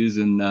COVID issues,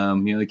 and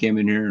they came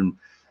in here and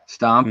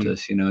stomped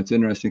us. It's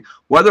interesting.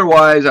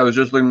 Weather-wise, I was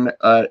just looking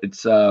at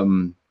it's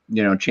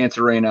chance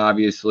of rain.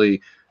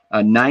 Obviously,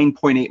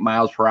 9.8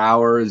 miles per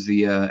hour is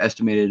the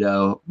estimated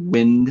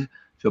wind.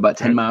 So about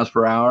 10 miles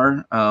per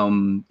hour.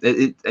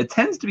 It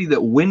tends to be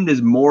that wind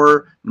is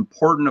more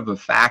important of a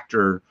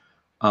factor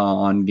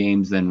on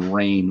games than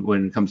rain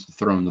when it comes to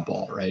throwing the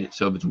ball, right?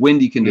 So if it's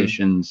windy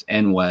conditions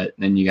and wet,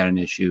 then you got an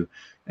issue.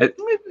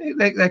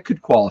 That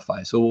could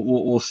qualify. So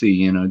we'll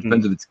see. It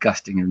depends if it's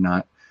gusting or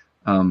not.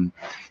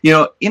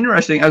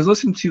 Interesting. I was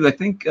listening to I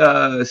think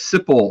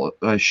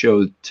Sipple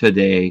show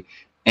today,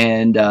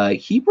 and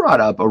he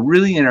brought up a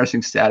really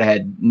interesting stat. I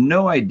had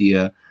no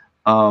idea.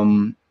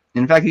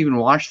 In fact, I even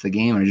watched the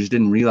game. I just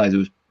didn't realize it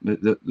was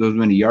those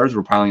many yards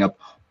were piling up.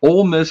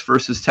 Ole Miss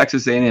versus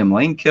Texas A&M.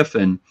 Lane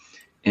Kiffin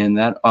in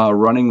that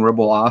running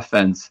Rebel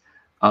offense.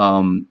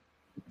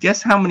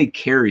 Guess how many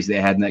carries they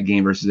had in that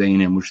game versus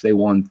A&M, which they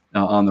won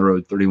on the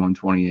road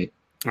 31-28.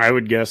 I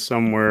would guess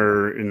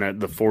somewhere in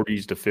the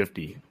 40s to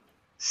 50.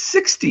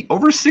 60,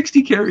 over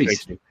 60 carries.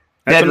 60.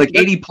 They had like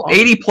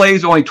 80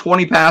 plays, only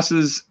 20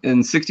 passes,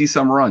 and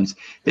 60-some runs.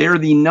 They are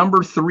the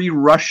number 3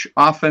 rush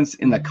offense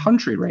in the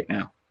country right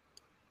now.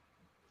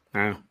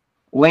 Wow.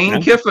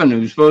 Lane Kiffin,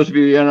 who's supposed to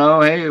be,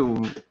 hey,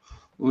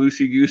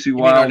 loosey-goosey,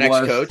 Wild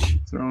West, coach?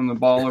 Throwing the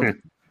ball over.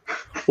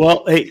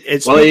 Well, hey,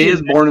 he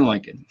is born in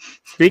Lincoln.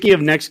 Speaking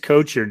of next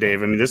coach here,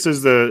 Dave, I mean, this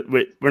is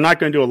we're not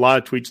going to do a lot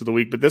of tweets of the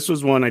week, but this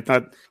was one I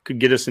thought could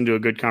get us into a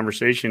good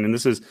conversation. And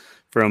this is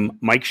from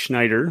Mike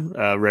Schneider,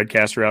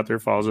 Redcaster out there,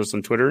 follows us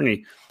on Twitter. And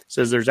he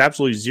says there's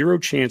absolutely zero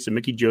chance that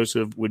Mickey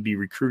Joseph would be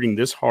recruiting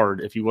this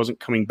hard if he wasn't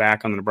coming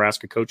back on the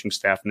Nebraska coaching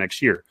staff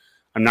next year.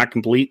 I'm not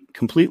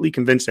completely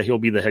convinced that he'll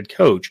be the head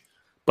coach,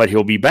 but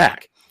he'll be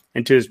back.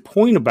 And to his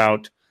point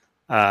about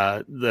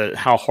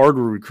how hard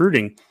we're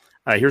recruiting,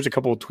 here's a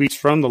couple of tweets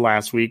from the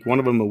last week. One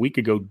of them a week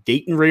ago,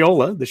 Dayton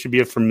Raiola. This should be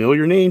a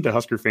familiar name to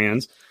Husker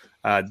fans.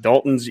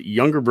 Dalton's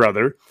younger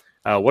brother.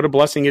 What a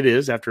blessing it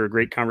is after a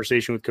great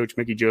conversation with Coach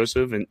Mickey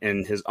Joseph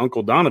and his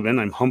uncle Donovan.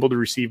 I'm humbled to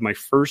receive my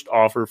first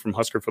offer from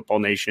Husker Football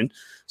Nation.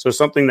 So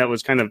something that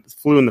was kind of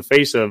flew in the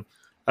face of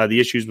the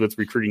issues with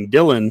recruiting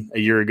Dylan a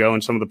year ago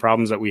and some of the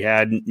problems that we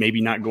had, maybe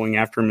not going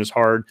after him as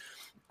hard.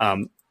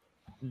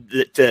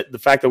 The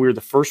fact that we were the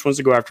first ones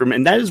to go after him.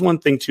 And that is one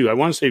thing, too. I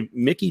want to say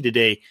Mickey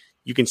today,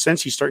 you can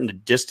sense he's starting to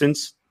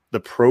distance the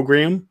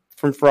program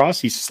from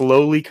Frost. He's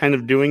slowly kind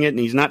of doing it, and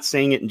he's not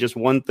saying it in just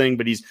one thing,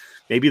 but he's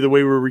maybe the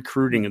way we're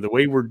recruiting and the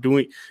way we're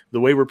doing,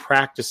 the way we're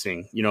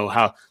practicing,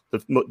 how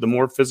the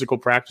more physical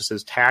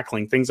practices,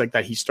 tackling, things like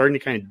that. He's starting to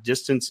kind of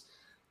distance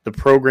the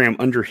program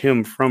under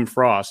him from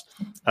Frost.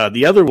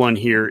 The other one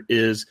here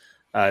is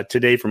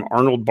today from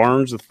Arnold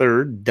Barnes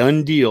III,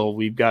 done deal.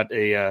 We've got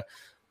a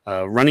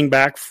running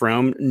back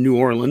from New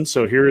Orleans.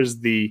 So here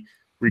is the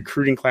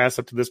recruiting class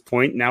up to this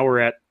point. Now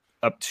we're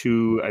up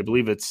to, I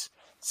believe it's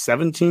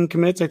 17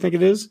 commits, I think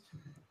it is.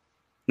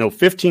 No,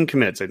 15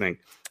 commits, I think.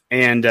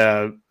 And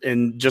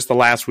just the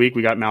last week,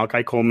 we got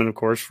Malachi Coleman, of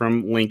course,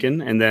 from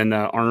Lincoln, and then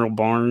Arnold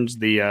Barnes,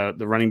 the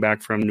running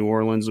back from New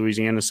Orleans,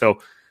 Louisiana. So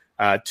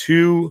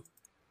to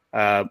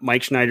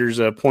Mike Schneider's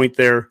point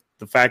there,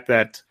 the fact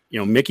that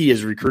Mickey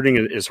is recruiting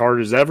as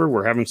hard as ever.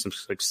 We're having some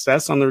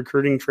success on the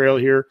recruiting trail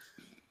here.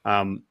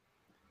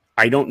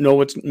 I don't know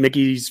what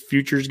Mickey's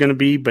future is going to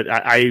be, but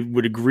I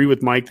would agree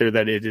with Mike there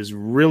that it is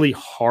really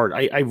hard.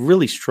 I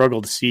really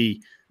struggle to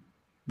see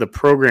the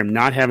program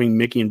not having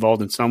Mickey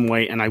involved in some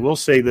way. And I will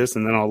say this,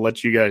 and then I'll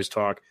let you guys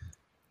talk.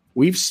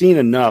 We've seen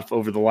enough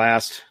over the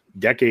last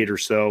decade or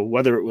so,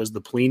 whether it was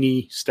the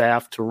Pelini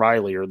staff to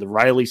Riley or the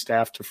Riley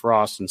staff to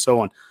Frost and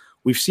so on.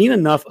 We've seen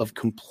enough of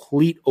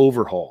complete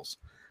overhauls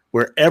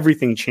where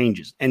everything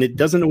changes, and it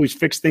doesn't always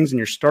fix things, and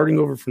you're starting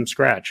over from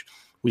scratch.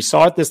 We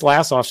saw it this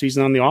last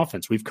offseason on the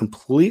offense. We've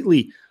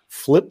completely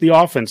flipped the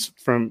offense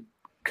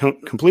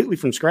completely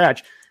from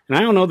scratch, and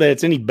I don't know that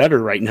it's any better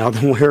right now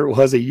than where it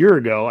was a year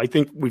ago. I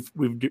think we've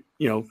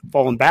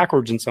fallen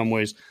backwards in some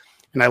ways,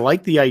 and I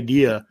like the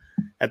idea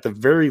at the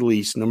very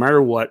least, no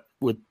matter what,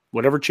 with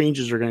whatever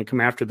changes are going to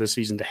come after this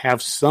season, to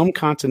have some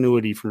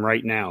continuity from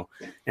right now.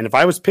 And if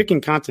I was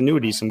picking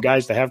continuity, some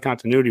guys to have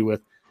continuity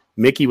with,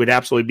 Mickey would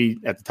absolutely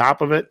be at the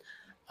top of it.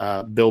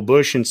 Bill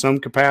Bush in some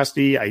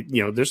capacity.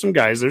 There's some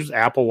guys, there's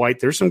Applewhite.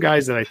 There's some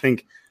guys that I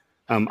think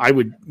I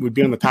would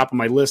be on the top of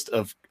my list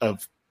of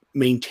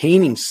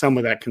maintaining some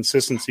of that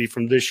consistency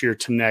from this year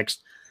to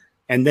next.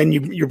 And then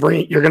you're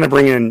going to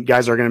bring in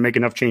guys that are going to make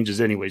enough changes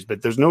anyways.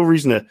 But there's no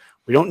reason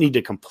we don't need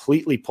to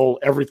completely pull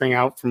everything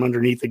out from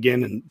underneath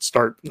again and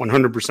start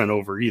 100%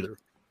 over either.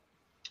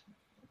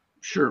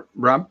 Sure.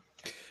 Rob?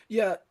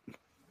 Yeah.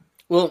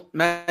 Well,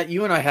 Matt,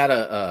 you and I had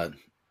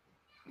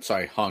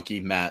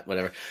Honky, Matt,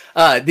 whatever.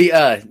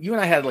 You and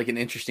I had like an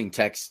interesting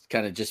text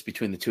kind of just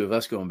between the two of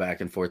us going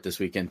back and forth this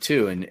weekend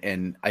too.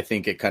 And I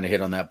think it kind of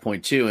hit on that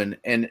point too.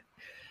 And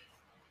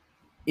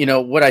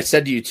what I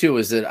said to you too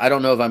is that I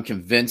don't know if I'm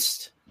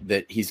convinced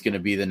that he's going to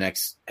be the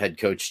next head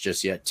coach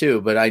just yet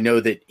too, but I know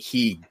that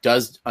he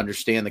does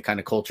understand the kind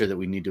of culture that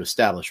we need to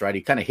establish, right?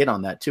 He kind of hit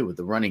on that too with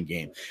the running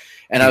game.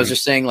 And I was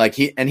just saying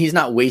he's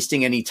not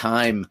wasting any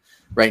time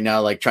right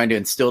now, like trying to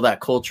instill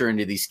that culture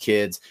into these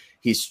kids.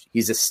 He's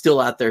still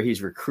out there.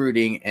 He's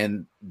recruiting,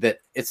 and that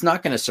it's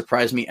not going to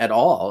surprise me at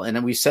all.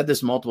 And we've said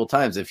this multiple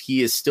times. If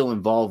he is still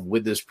involved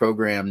with this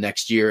program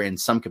next year in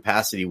some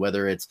capacity,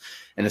 whether it's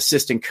an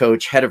assistant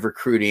coach, head of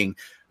recruiting,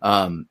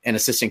 an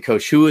assistant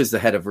coach who is the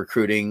head of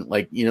recruiting,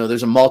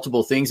 there's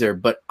multiple things there,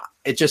 but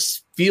it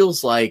just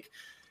feels like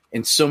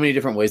in so many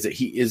different ways that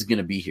he is going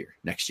to be here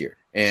next year,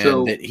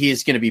 and that he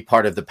is going to be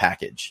part of the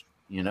package,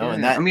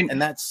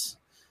 it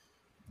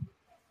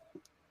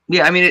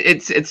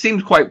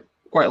seems quite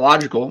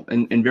logical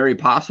and very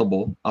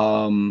possible.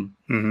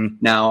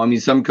 Now,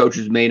 some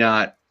coaches may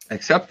not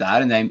accept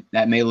that, and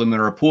that may limit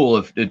our pool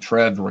if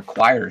Trev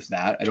requires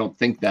that. I don't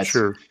think that's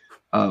a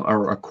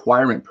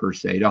requirement per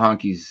se. To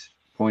Honky's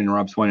point and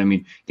Rob's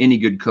point, any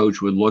good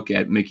coach would look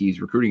at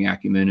Mickey's recruiting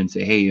acumen and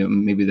say, hey,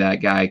 maybe that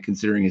guy,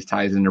 considering his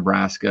ties in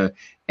Nebraska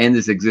and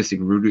this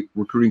existing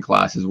recruiting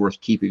class, is worth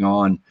keeping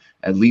on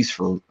at least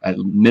for at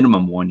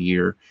minimum 1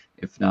 year,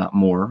 if not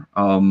more.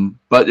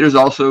 But there's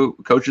also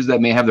coaches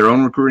that may have their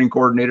own recruiting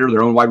coordinator,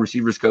 their own wide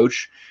receivers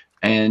coach.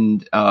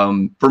 And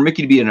for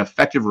Mickey to be an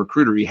effective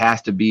recruiter, he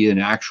has to be an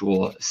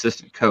actual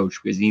assistant coach,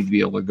 because he needs to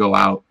be able to go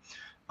out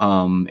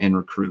and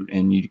recruit.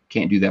 And you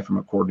can't do that from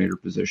a coordinator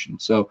position.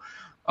 So,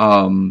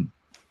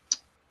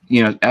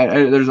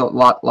 there's a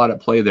lot at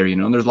play there,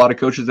 and there's a lot of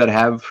coaches that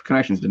have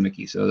connections to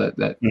Mickey. So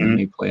that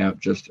may play out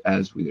just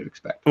as we would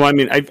expect. Well,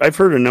 I've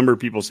heard a number of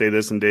people say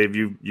this, and Dave,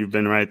 you've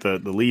been right. The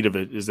lead of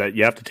it is that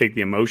you have to take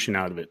the emotion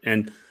out of it.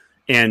 And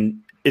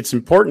it's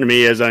important to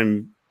me, as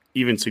I'm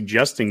even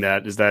suggesting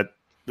that, is that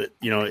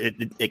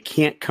it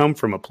can't come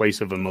from a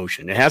place of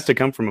emotion. It has to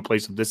come from a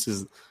place of, this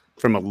is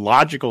from a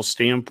logical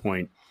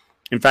standpoint.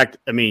 In fact,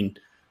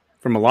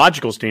 from a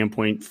logical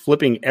standpoint,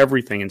 flipping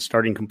everything and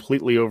starting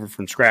completely over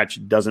from scratch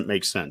doesn't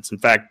make sense. In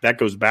fact, that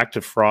goes back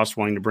to Frost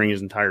wanting to bring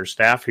his entire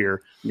staff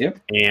here. Yep.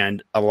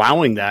 And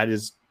allowing that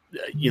is,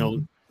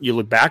 you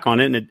look back on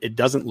it and it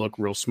doesn't look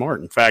real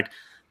smart. In fact,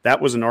 that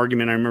was an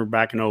argument I remember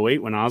back in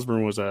 2008 when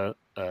Osborne was the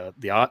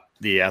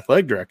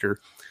athletic director.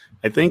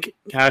 I think,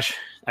 gosh,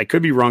 I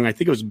could be wrong. I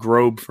think it was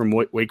Grobe from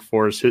Wake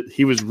Forest.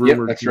 He was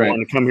rumored to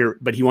want to come here,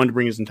 but he wanted to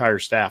bring his entire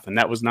staff. And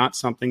that was not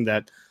something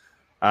that,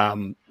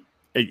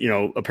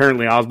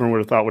 apparently Osborne would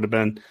have thought would have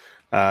been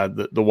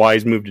the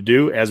wise move to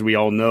do. As we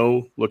all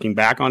know, looking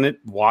back on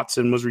it,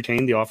 Watson was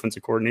retained, the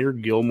offensive coordinator.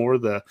 Gilmore,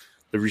 the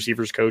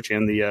receivers coach,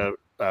 and the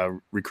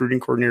recruiting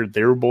coordinator,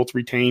 they were both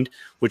retained,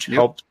 which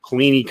helped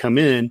Pelini come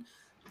in,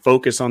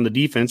 focus on the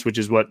defense, which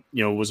is what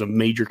was a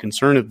major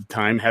concern at the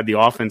time. Had the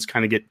offense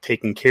kind of get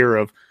taken care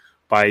of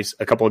by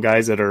a couple of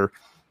guys that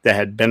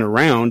had been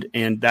around,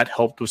 and that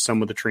helped with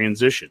some of the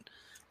transition.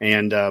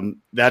 And I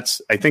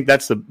think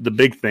that's the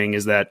big thing,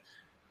 is that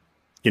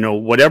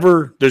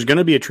whatever, there's going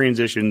to be a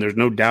transition. There's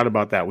no doubt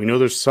about that. We know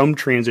there's some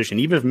transition,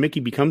 even if Mickey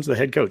becomes the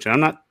head coach. And I'm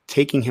not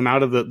taking him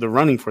out of the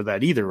running for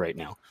that either right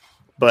now.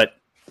 But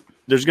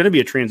there's going to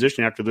be a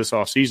transition after this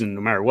offseason,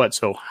 no matter what.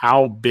 So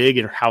how big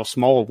or how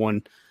small of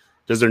one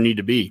does there need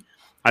to be?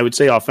 I would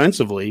say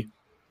offensively,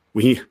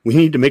 we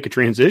need to make a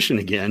transition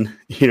again,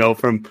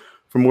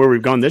 from where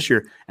we've gone this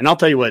year. And I'll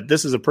tell you what,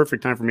 this is a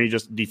perfect time for me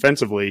just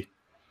defensively.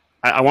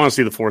 I want to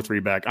see the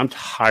 4-3 back. I'm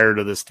tired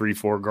of this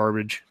 3-4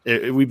 garbage.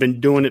 We've been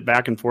doing it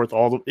back and forth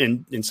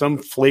in some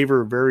flavor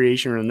or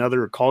variation or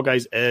another, or call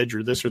guys edge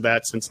or this or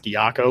that since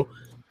Diaco.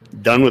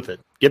 Done with it.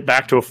 Get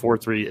back to a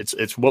 4-3.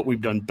 It's what we've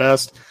done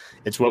best.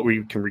 It's what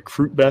we can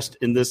recruit best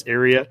in this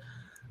area.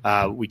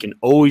 We can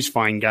always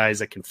find guys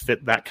that can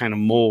fit that kind of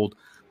mold,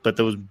 but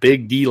those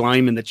big D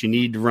linemen that you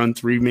need to run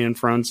 3-man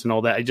fronts and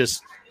all that,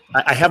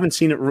 I haven't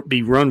seen it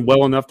be run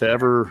well enough to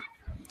ever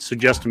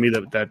suggest to me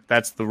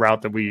that's the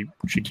route that we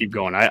should keep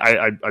going.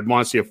 I'd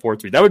want to see a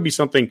 4-3. That would be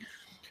something.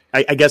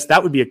 I guess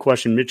that would be a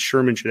question Mitch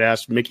Sherman should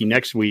ask Mickey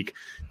next week.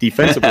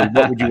 Defensively,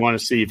 what would you want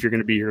to see if you're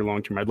going to be here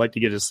long term? I'd like to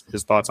get his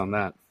thoughts on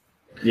that.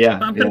 Yeah,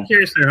 I'm kind of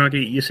curious there,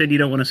 Honky. You said you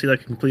don't want to see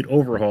like a complete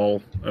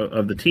overhaul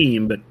of the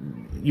team, but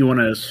you want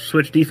to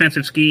switch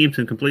defensive schemes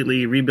and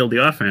completely rebuild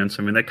the offense.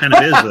 I mean, that kind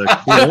of is a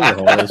complete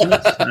overhaul, isn't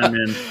it? I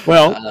mean,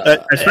 well,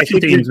 special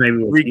teams maybe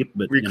will keep,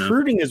 but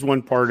recruiting is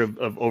one part of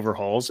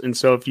overhauls, and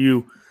so if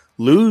you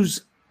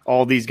lose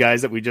all these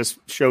guys that we just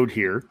showed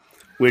here,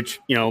 which,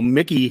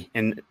 Mickey,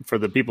 and for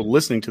the people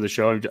listening to the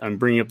show, I'm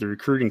bringing up the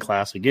recruiting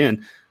class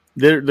again.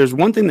 There's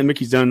one thing that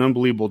Mickey's done an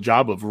unbelievable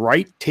job of,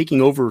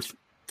 taking over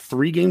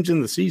 3 games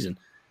in the season.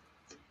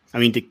 I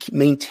mean, to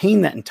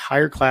maintain that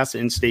entire class of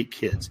in-state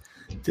kids,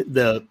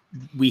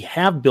 we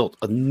have built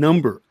a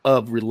number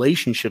of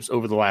relationships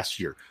over the last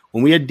year.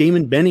 When we had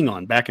Damon Benning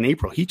on back in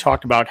April, he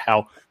talked about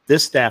how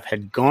this staff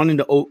had gone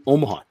into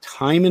Omaha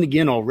time and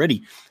again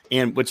already.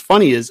 And what's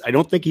funny is I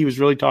don't think he was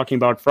really talking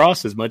about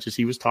Frost as much as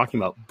he was talking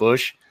about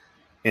Bush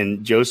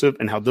and Joseph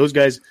and how those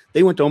guys,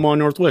 they went to Omaha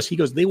Northwest. He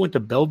goes, they went to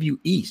Bellevue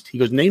East. He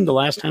goes, name the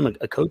last time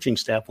a coaching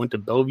staff went to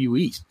Bellevue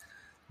East.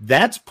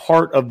 That's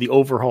part of the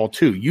overhaul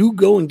too. You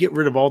go and get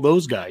rid of all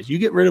those guys. You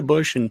get rid of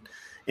Bush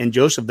and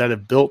Joseph that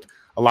have built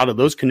a lot of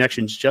those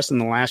connections just in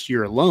the last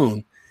year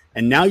alone.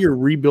 And now you're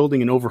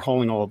rebuilding and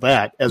overhauling all of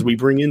that as we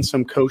bring in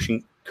some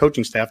coaching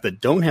staff that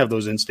don't have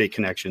those in-state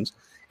connections.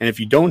 And if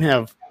you don't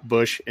have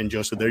Bush and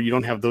Joseph there, you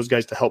don't have those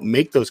guys to help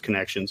make those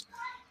connections.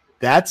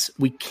 Let's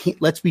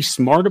be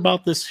smart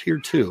about this here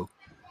too,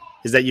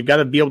 is that you've got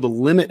to be able to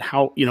limit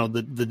how,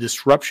 the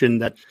disruption,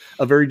 that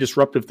a very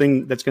disruptive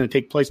thing that's going to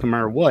take place no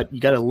matter what, you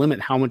got to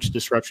limit how much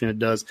disruption it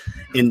does.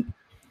 And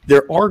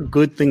there are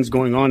good things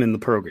going on in the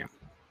program.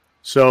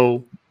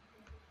 So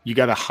you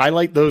got to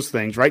highlight those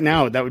things. Right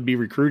now, that would be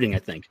recruiting, I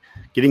think.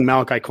 Getting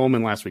Malachi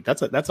Coleman last week,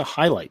 that's a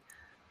highlight.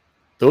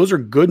 Those are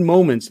good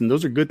moments, and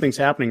those are good things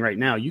happening right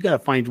now. You got to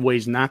find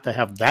ways not to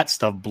have that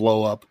stuff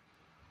blow up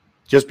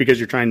just because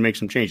you're trying to make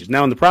some changes.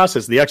 Now, in the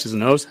process, the X's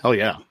and O's, hell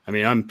yeah. I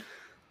mean, I'm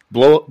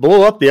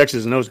blow up the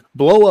X's and O's,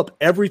 blow up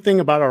everything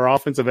about our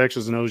offensive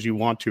X's and O's you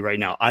want to right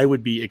now. I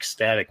would be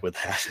ecstatic with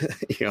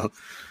that,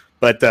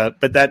 But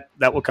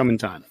that will come in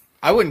time.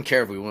 I wouldn't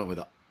care if we went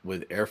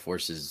with Air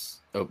Force's.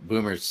 Oh,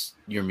 Boomers,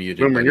 you're muted.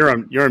 Boomer, you're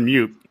on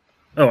mute.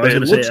 Oh, I was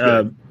going to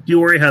say, do you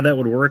worry how that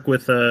would work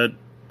with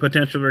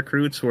potential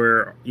recruits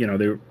where,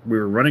 we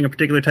were running a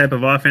particular type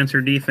of offense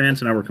or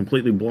defense and now we're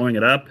completely blowing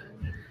it up?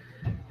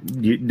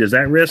 Does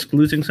that risk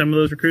losing some of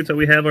those recruits that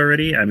we have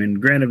already? I mean,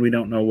 granted, we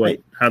don't know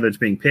how that's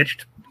being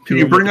pitched. Can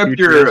you bring up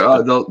your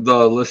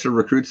the list of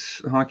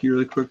recruits, Honky,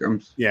 really quick?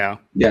 Yeah.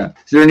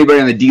 Is there anybody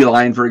on the D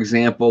line, for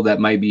example, that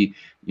might be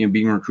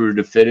being recruited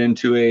to fit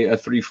into a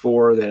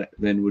 3-4 that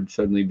then would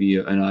suddenly be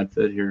an odd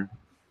fit here?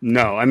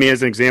 No, I mean,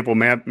 as an example,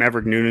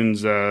 Maverick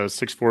Noonan's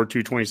 6'4",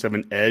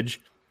 227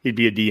 edge. He'd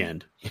be a D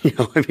end.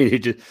 I mean,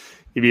 he'd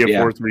be a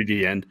 4-3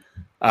 D end.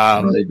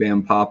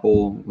 Bam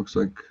Popple looks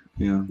like.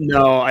 Yeah.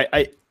 No,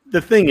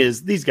 the thing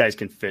is, these guys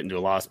can fit into a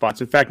lot of spots.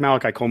 In fact,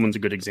 Malachi Coleman's a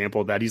good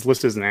example of that. He's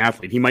listed as an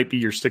athlete. He might be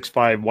your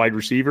 6'5" wide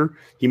receiver.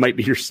 He might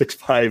be your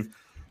 6'5"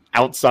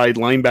 outside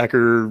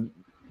linebacker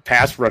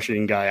pass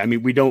rushing guy. I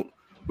mean, we don't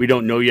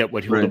know yet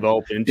what he'll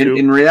develop into.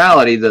 In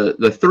reality, the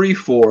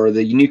 3-4,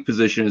 the unique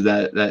position is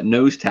that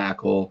nose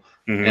tackle,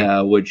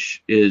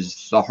 which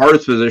is the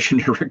hardest position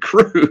to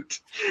recruit,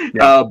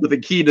 but the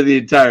key to the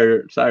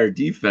entire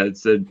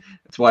defense. And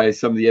that's why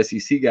some of the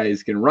SEC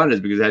guys can run,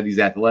 is because they have these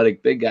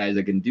athletic big guys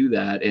that can do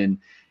that. And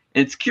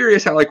it's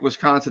curious how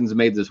Wisconsin's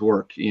made this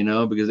work,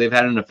 because they've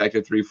had an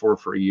effective 3-4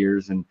 for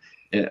years, and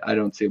I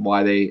don't see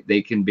why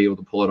they can be able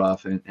to pull it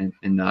off and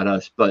not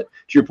us. But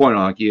to your point,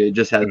 Honky, it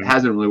just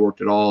hasn't really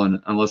worked at all.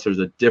 And unless there's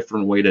a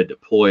different way to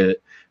deploy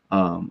it,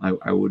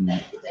 I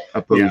wouldn't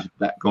oppose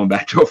going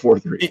back to a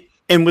 4-3.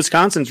 And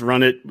Wisconsin's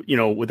run it,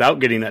 without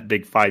getting that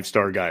big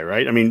 5-star guy,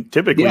 right? I mean,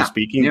 typically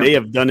speaking, they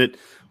have done it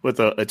with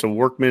it's a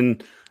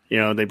workman.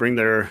 They bring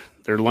their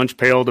lunch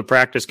pail to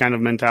practice kind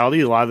of mentality.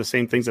 A lot of the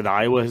same things that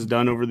Iowa has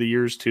done over the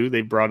years too.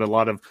 They've brought a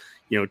lot of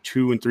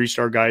 2- and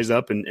 3-star guys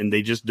up, and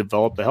they just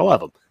develop the hell out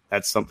of them.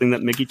 That's something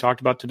that Mickey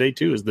talked about today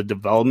too, is the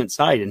development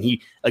side. And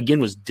he again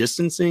was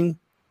distancing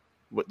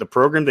what the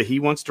program that he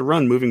wants to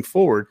run moving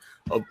forward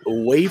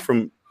away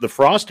from the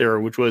Frost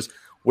era, which was,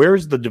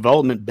 where's the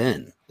development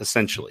been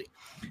essentially?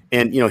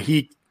 And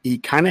he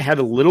kind of had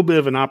a little bit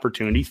of an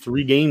opportunity,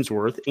 3 games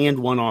worth and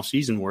 1 off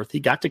season worth. He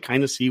got to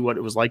kind of see what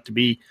it was like to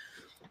be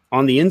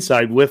on the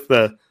inside with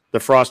the the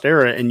Frost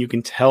era, and you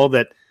can tell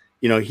that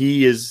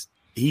he's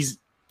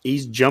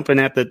jumping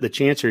at the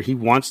chance here. He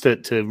wants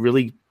to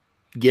really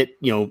get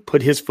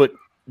put his foot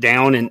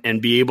down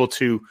and be able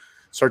to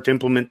start to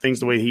implement things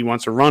the way he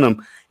wants to run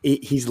them.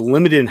 He's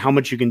limited in how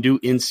much you can do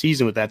in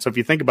season with that. So if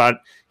you think about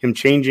him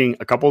changing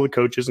a couple of the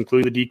coaches,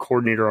 including the D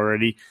coordinator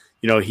already,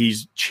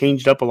 he's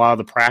changed up a lot of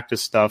the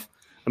practice stuff.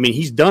 I mean,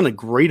 he's done a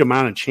great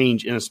amount of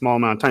change in a small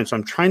amount of time. So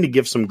I'm trying to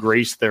give some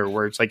grace there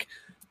where it's like,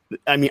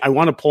 I mean, I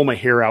want to pull my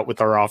hair out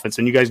with our offense,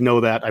 and you guys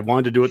know that. I've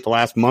wanted to do it the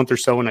last month or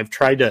so, and I've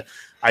tried to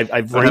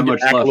I've reined it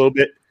back a little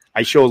bit.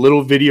 I show a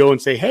little video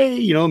and say,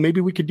 hey,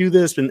 maybe we could do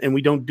this, and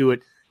we don't do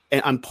it.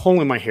 And I'm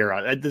pulling my hair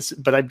out.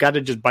 But I've got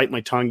to just bite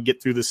my tongue,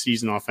 get through the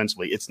season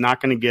offensively. It's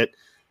not going to get,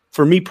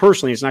 for me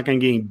personally, it's not going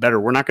to get any better.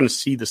 We're not going to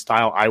see the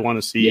style I want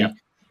to see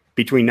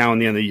between now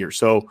and the end of the year.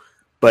 So,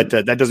 but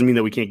that doesn't mean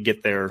that we can't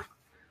get there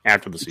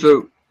after the season.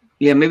 So,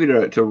 yeah, maybe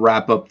to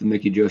wrap up the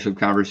Mickey Joseph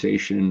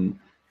conversation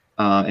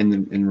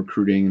and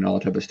recruiting and all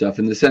that type of stuff,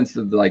 in the sense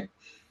of like,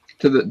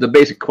 to the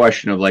basic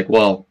question of like,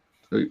 well,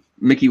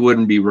 Mickey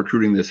wouldn't be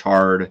recruiting this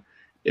hard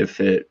if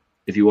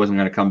he wasn't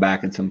going to come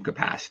back in some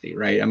capacity,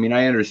 right? I mean,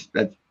 I understand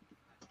that's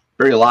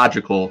very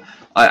logical.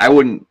 I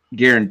wouldn't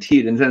guarantee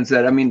it in the sense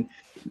that, I mean,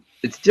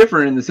 it's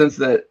different in the sense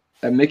that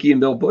Mickey and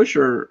Bill Busch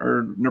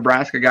are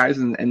Nebraska guys,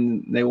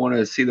 and they want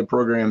to see the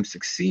program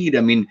succeed.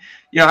 I mean,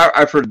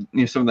 I've heard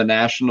some of the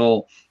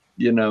national,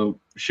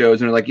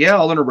 shows, and they're like, yeah,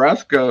 all the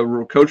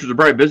Nebraska coaches are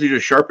probably busy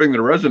just sharpening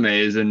their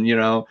resumes and,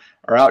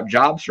 are out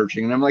job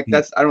searching. And I'm like,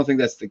 I don't think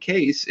that's the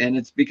case. And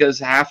it's because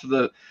half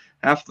the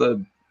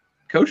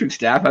coaching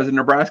staff has a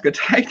Nebraska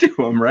tie to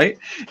them, right?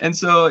 And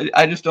so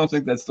I just don't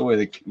think that's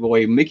the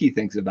way Mickey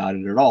thinks about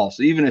it at all.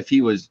 So even if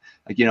he was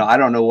like, I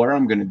don't know where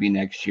I'm going to be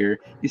next year,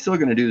 he's still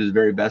going to do his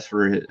very best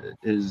for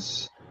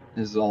his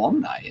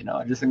alumni.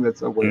 I just think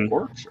that's the way it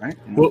works, right?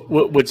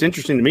 What's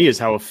interesting to me is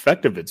how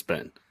effective it's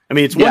been. I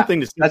mean, it's one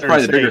thing to say, that's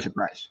probably the bigger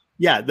surprise.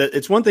 Yeah,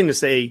 it's one thing to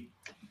say,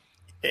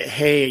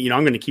 hey,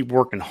 I'm going to keep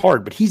working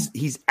hard, but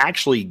he's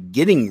actually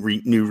getting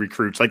new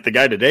recruits. Like the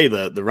guy today,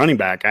 the running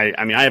back. I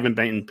mean, I haven't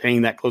been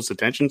paying that close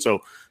attention,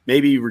 so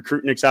maybe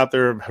recruitniks out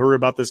there have heard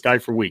about this guy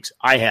for weeks.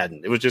 I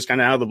hadn't. It was just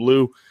kind of out of the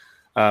blue.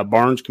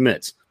 Barnes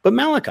commits, but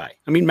Malachi.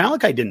 I mean,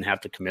 Malachi didn't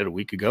have to commit a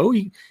week ago.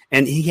 He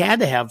had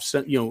to have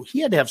some. He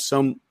had to have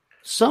some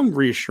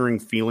reassuring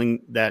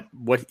feeling that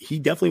what he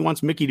definitely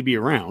wants Mickey to be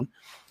around.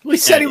 Well, he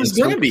said he was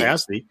going to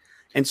be.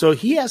 And so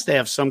he has to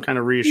have some kind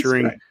of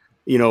reassuring,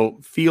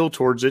 feel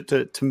towards it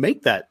to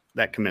make that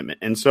commitment.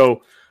 And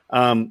so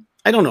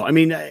I don't know. I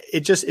mean,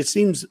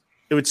 it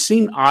would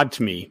seem odd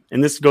to me.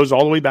 And this goes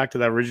all the way back to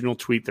that original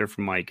tweet there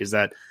from Mike, is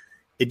that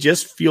it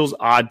just feels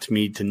odd to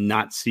me to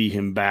not see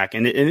him back.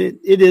 And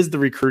it is the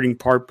recruiting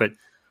part, but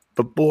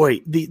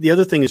boy, the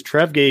other thing is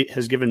Trev Gate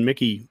has given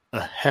Mickey a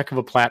heck of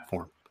a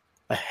platform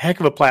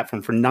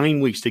for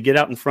 9 weeks to get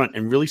out in front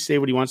and really say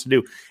what he wants to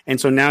do. And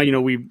so now,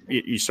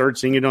 you started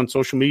seeing it on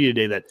social media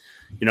today that,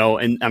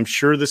 and I'm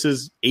sure this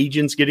is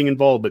agents getting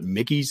involved, but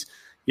Mickey's,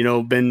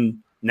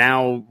 been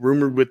now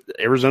rumored with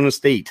Arizona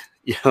State,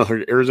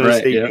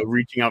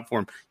 reaching out for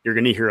him. You're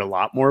going to hear a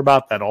lot more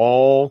about that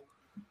all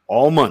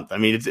month. I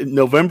mean,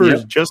 November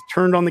has just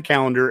turned on the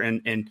calendar,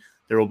 and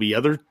there will be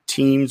other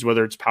teams,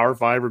 whether it's Power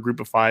 5 or Group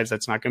of Fives.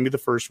 That's not going to be the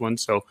first one.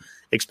 So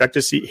expect to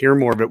hear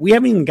more of it. We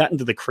haven't even gotten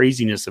to the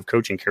craziness of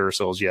coaching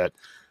carousels yet.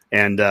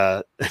 And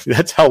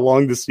that's how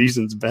long the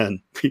season's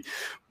been.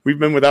 We've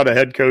been without a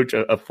head coach,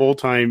 a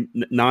full-time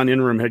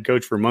non-interim head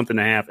coach for a month and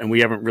a half, and we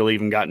haven't really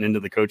even gotten into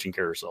the coaching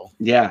carousel.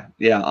 Yeah.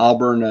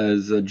 Auburn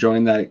has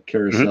joined that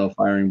carousel,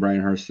 firing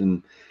Brian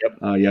Hurston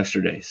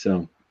yesterday.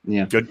 So,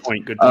 yeah. Good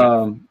point.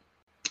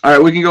 All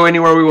right, we can go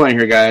anywhere we want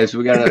here, guys.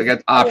 We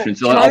got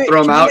options. So I'll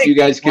throw them out. You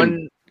guys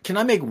can. Can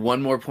I make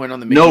one more point on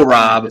the? No,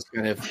 Rob.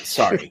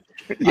 Sorry.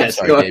 Yes,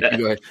 sorry, go Dave. ahead.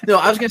 Go ahead. No,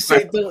 I was going to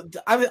say.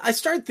 I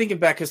started thinking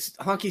back because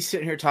Honky's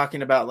sitting here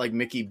talking about like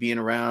Mickey being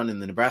around and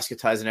the Nebraska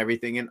ties and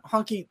everything. And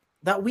Honky,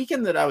 that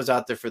weekend that I was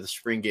out there for the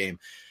spring game,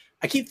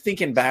 I keep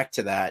thinking back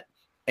to that.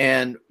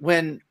 And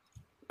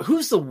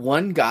who's the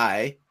one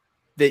guy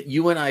that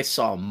you and I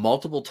saw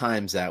multiple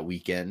times that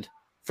weekend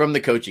from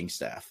the coaching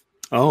staff?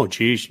 Oh,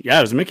 geez. Yeah,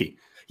 it was Mickey.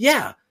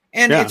 Yeah.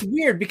 And it's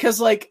weird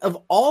because like of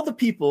all the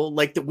people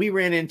like that we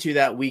ran into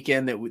that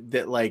weekend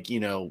that like,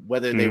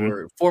 whether they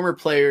were former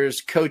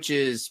players,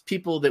 coaches,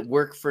 people that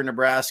work for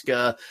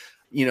Nebraska,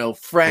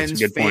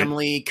 friends,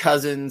 family,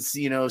 cousins,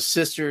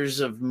 sisters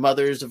of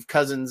mothers of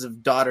cousins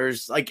of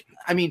daughters. Like,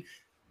 I mean,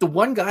 the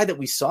one guy that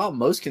we saw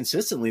most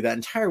consistently that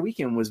entire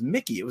weekend was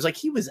Mickey. It was like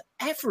he was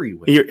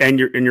everywhere.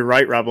 You're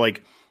right, Rob.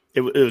 Like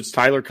it was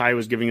Tyler Kai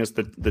was giving us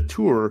the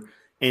tour.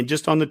 And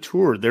just on the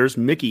tour, there's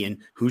Mickey. And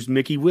who's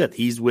Mickey with?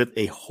 He's with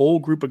a whole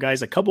group of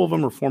guys. A couple of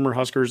them are former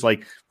Huskers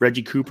like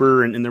Reggie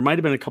Cooper, and there might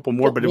have been a couple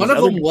more. But one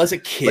of them was a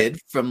kid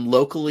from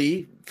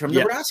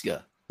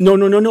Nebraska.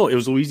 No. It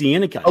was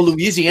Louisiana guys. Oh,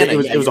 Louisiana.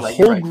 It was a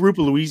whole group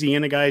of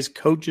Louisiana guys,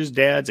 coaches,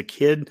 dads, a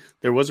kid.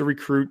 There was a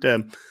recruit,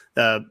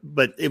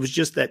 but it was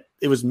just that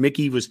it was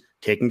Mickey was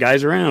taking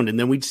guys around, and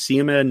then we'd see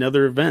him at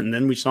another event, and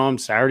then we saw him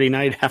Saturday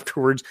night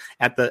afterwards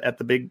at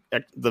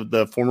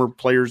the former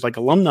players like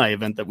alumni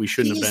event that we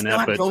shouldn't have been at.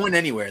 He's not going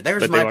anywhere.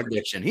 There's my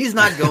prediction. He's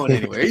not going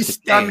anywhere. He's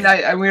staying.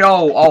 I mean, we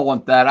all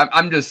want that.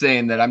 I'm just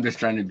saying that I'm just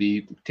trying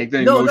to take the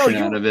emotion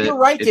out of it. You're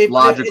right, it's Dave,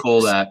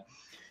 logical that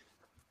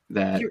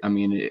I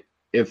mean.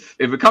 If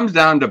it comes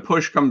down to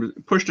push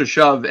to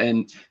shove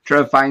and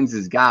Trev finds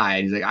his guy,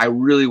 and he's like, I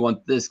really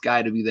want this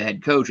guy to be the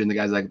head coach. And the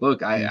guy's like,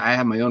 look, I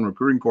have my own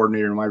recruiting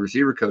coordinator and wide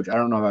receiver coach. I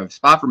don't know if I have a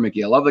spot for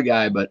Mickey. I love the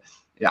guy, but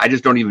I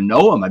just don't even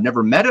know him. I've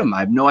never met him.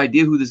 I have no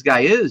idea who this guy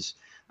is.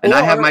 And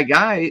I have my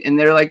guy. And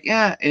they're like,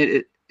 yeah.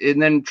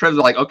 And then Trev's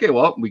like, okay,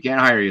 well, we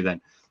can't hire you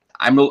then.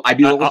 I'd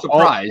be a little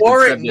surprised.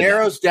 Or it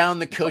narrows down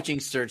the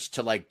coaching search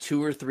to like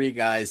 2 or 3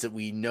 guys that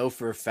we know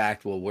for a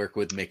fact will work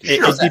with Mickey.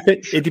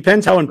 It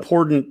depends how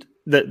important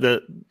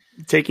the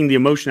taking the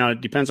emotion out.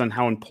 It depends on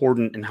how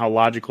important and how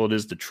logical it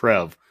is to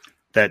Trev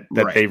that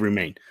they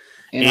remain.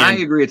 And I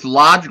agree, it's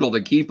logical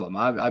to keep them.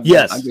 But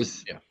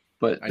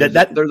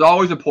there's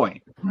always a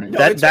point. Right?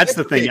 That's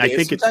the thing. I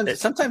think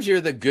sometimes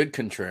you're the good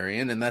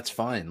contrarian, and that's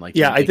fine. Like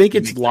I think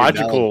it's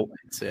logical.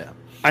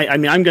 I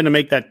mean, I'm going to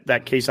make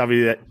that case.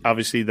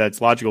 Obviously, that's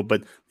logical.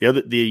 But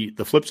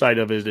the flip side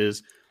of it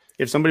is,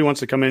 if somebody wants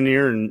to come in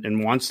here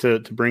and wants to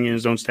bring in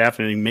his own staff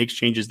and he makes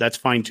changes, that's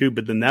fine too.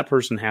 But then that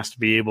person has to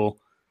be able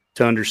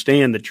to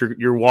understand that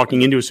you're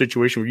walking into a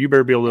situation where you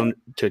better be able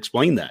to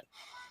explain that,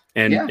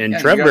 and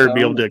Trev better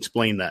be able to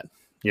explain that.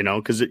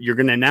 Because you're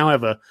going to now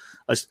have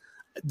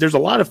there's a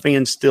lot of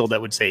fans still that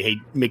would say, hey,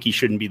 Mickey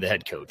shouldn't be the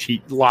head coach. He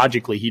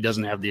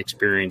doesn't have the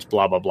experience,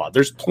 blah, blah, blah.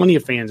 There's plenty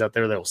of fans out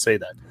there that will say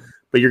that.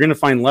 But you're going to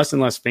find less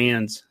and less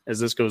fans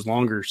as this goes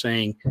longer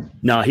saying,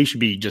 no, he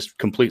should be just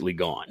completely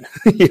gone.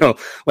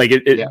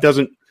 It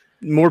doesn't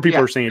 – more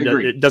people are saying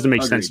it doesn't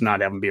make sense to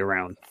not have him be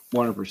around.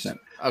 100%.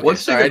 Okay,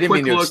 sorry, I didn't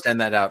mean to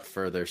extend that out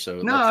further.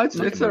 So no,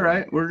 it's all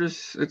right.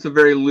 It's a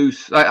very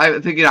loose – I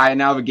think I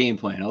now have a game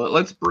plan.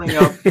 Let's bring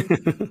up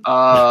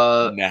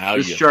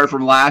this chart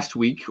from last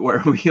week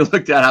where we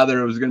looked at how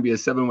there was going to be a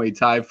 7-way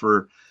tie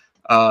for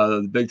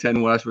the Big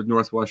Ten West with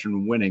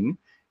Northwestern winning.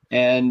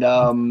 And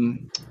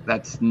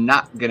that's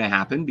not going to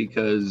happen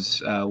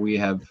because we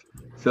have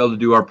failed to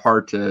do our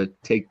part to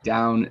take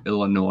down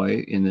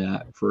Illinois in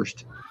that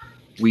first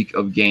week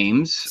of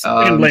games.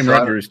 I can blame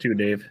Rutgers too,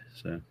 Dave.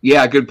 So.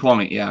 Yeah, good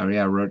point. Yeah.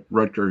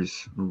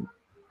 Rutgers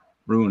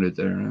ruined it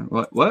there.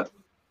 What?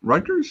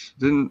 Rutgers?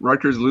 Didn't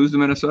Rutgers lose to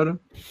Minnesota?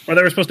 Well,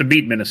 they were supposed to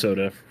beat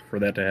Minnesota for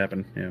that to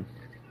happen. Yeah.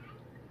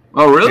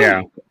 Oh, really?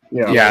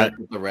 Yeah.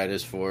 The red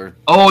is for.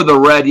 Oh, the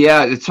red.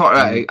 Yeah, it's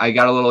hard. I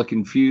got a little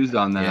confused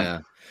on that. Yeah.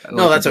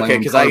 No, that's okay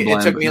because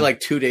it took me like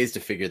 2 days to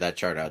figure that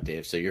chart out,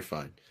 Dave. So you're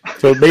fine.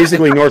 So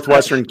basically,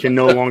 Northwestern can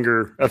no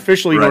longer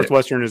officially. Right.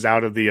 Northwestern is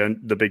out of the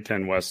Big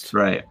Ten West.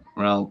 Right.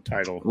 Well,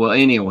 title. Well,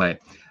 anyway,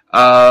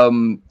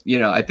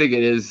 I think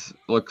it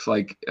looks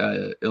like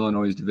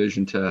Illinois'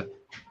 division to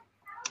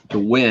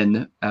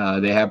win.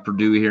 They have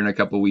Purdue here in a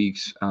couple of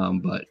weeks,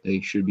 but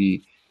they should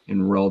be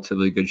in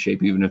relatively good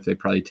shape, even if they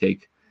probably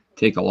take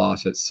a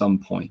loss at some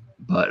point.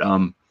 But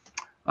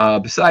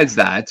besides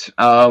that,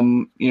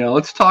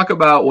 let's talk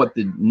about what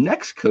the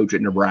next coach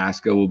at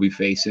Nebraska will be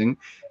facing.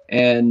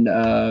 And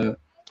our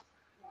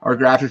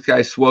graphics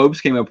guy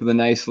Swobes came up with a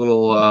nice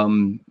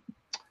little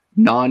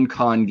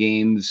non-con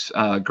games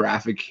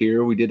graphic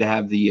here. We did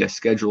have the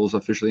schedules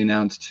officially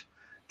announced.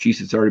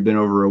 Jeez, it's already been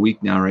over a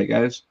week now, right,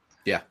 guys?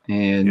 Yeah.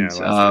 And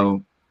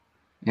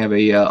we have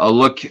a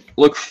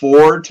look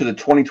forward to the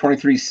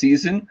 2023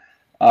 season.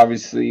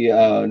 Obviously,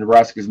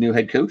 Nebraska's new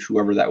head coach,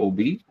 whoever that will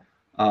be,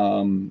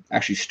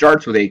 actually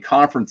starts with a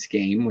conference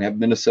game. We have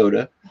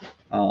Minnesota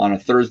on a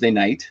Thursday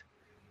night.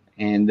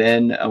 And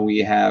then we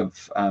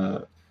have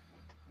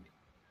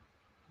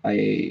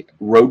a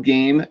road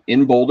game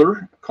in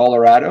Boulder,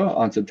 Colorado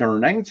on September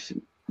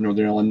 9th,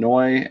 Northern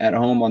Illinois at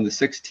home on the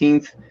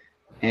 16th,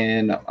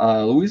 and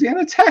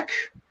Louisiana Tech.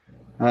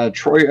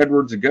 Troy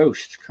Edwards, a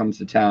ghost, comes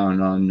to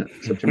town on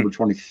September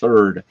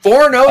 23rd.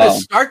 4-0 to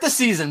start the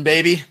season,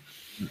 baby.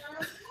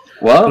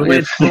 Well,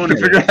 if you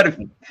figure out how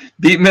to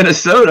beat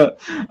Minnesota,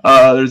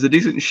 there's a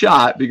decent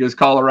shot because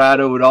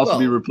Colorado would also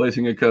be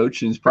replacing a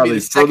coach and is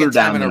probably further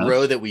down in a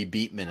row that we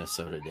beat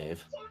Minnesota,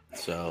 Dave.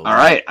 So all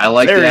right, I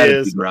like that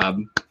attitude, Rob.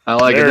 I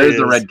like it. There's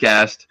the red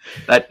cast.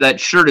 That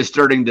shirt is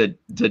starting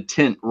to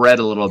tint red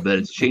a little bit.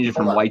 It's changing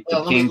from white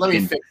to pink. Let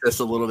me fix this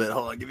a little bit.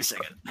 Hold on, give me a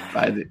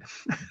second.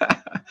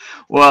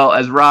 Well,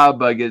 as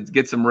Rob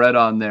gets some red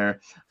on there.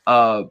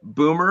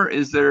 Boomer,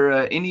 is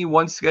there any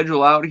one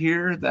schedule out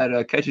here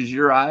that catches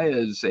your eye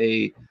as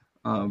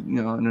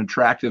an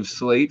attractive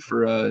slate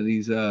for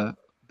these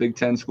Big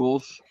Ten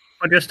schools?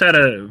 Well, just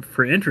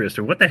for interest,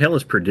 or what the hell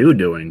is Purdue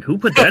doing? Who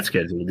put that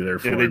schedule together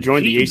for? Yeah, they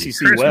joined the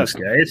ACC West,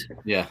 guys.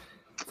 Yeah,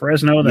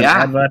 Fresno, then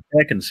Advat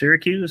Tech, and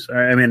Syracuse.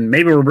 I mean,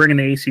 maybe we're bringing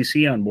the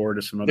ACC on board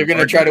to some other. They're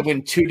going to try to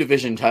win 2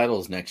 division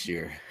titles next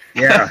year.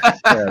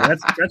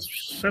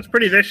 That's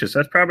pretty vicious.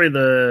 That's probably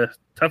the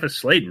toughest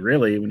slate,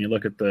 really, when you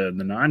look at the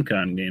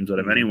non-con games out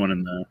of anyone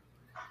in the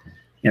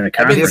conference.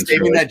 I've been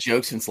saving that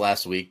joke since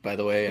last week, by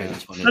the way. Yeah. I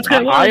just wanted That's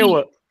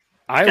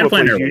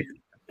to good.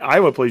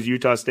 Iowa plays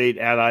Utah State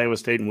at Iowa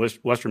State and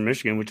Western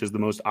Michigan, which is the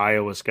most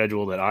Iowa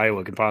schedule that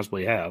Iowa could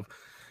possibly have.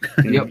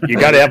 You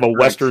got to have a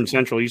Western,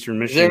 Central, Eastern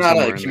Michigan. Is there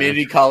not a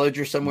community college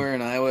or somewhere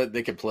in Iowa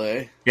they could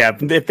play? Yeah,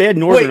 if they had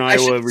Northern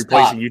Iowa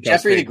replacing Utah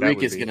Jeffrey State, the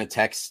Greek is going to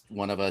text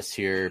one of us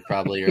here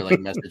probably, or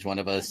message one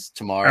of us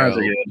tomorrow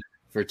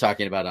for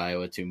talking about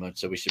Iowa too much.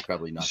 So we should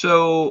probably not.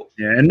 So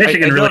and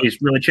Michigan is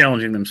really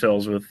challenging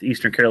themselves with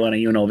Eastern Carolina,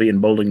 UNLV,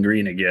 and Bowling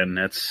Green again.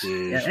 That's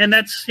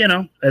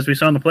as we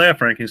saw in the playoff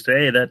rankings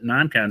today, that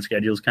non-con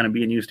schedule is kind of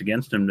being used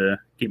against them to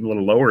keep them a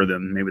little lower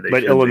than maybe they.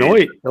 But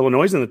Illinois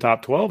is in the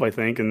top 12, I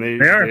think, and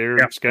their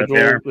schedule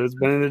has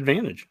been an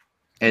advantage.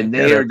 And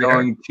they are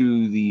going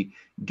to the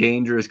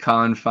dangerous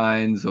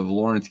confines of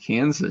Lawrence,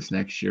 Kansas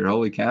next year.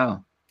 Holy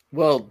cow!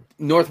 Well,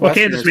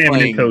 Northwestern Kansas may have a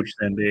new coach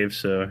then, Dave.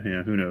 So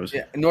who knows?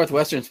 Yeah,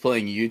 Northwestern's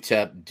playing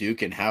UTEP,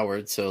 Duke, and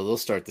Howard, so they'll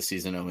start the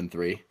season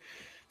 0-3.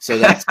 So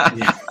that's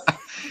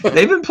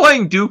they've been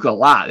playing Duke a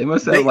lot. They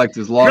must have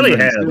this long. Really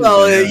have.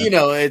 Well,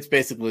 it's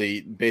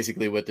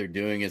basically what they're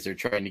doing is they're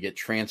trying to get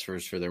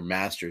transfers for their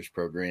master's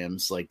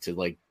programs,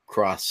 to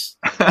cross.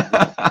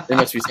 There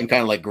must be some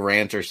kind of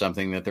grant or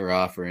something that they're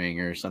offering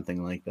or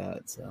something like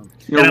that. So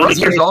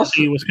Rutgers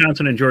also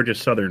Wisconsin and Georgia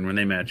Southern when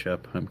they match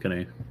up. I'm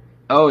gonna.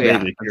 Oh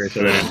yeah, it's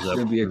going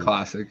to be a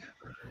classic.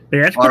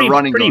 Yeah, that's pretty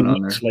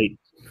weak slate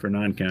for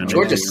non-con.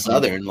 Georgia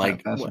Southern,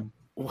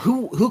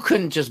 who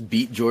couldn't just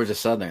beat Georgia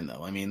Southern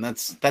though? I mean,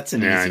 that's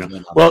an easy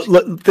win. Well,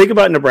 think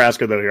about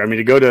Nebraska though. Here, I mean,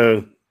 to go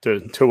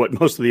to what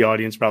most of the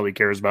audience probably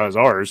cares about is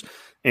ours,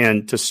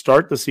 and to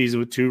start the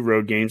season with 2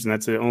 road games, and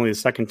that's only the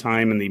second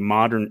time in the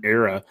modern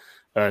era.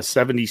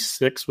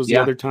 76 was the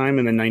other time,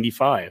 and then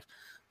 95.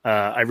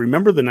 I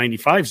remember the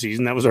 95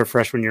 season. That was our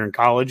freshman year in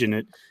college,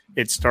 and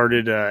it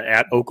started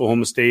at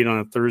Oklahoma State on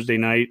a Thursday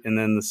night, and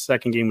then the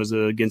second game was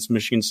against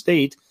Michigan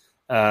State,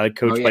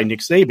 coached by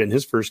Nick Saban,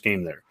 his first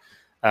game there.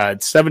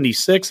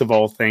 76 of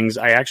all things,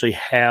 I actually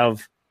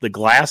have the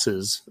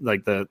glasses,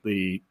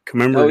 the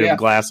commemorative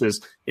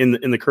glasses in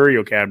the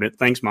Curio cabinet.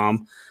 Thanks,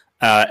 Mom.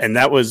 And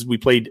that was we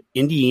played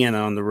Indiana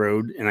on the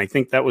road, and I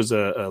think that was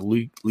a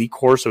Lee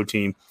Corso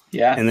team.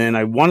 Yeah, and then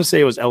I want to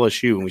say it was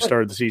LSU, and we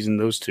started the season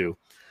those two.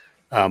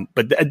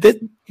 But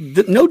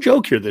no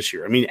joke here this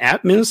year. I mean,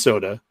 at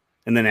Minnesota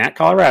and then at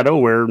Colorado,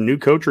 where new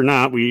coach or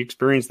not, we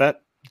experienced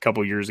that a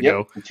couple years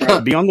ago.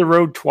 Right. Be on the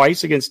road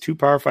twice against 2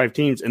 Power 5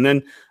 teams. And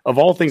then of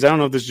all things, I don't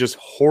know if this is just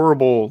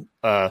horrible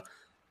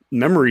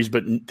memories,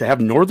 but to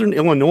have Northern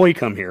Illinois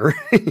come here,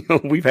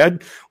 we've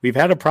had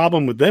a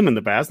problem with them in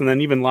the past. And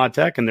then even La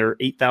Tech and their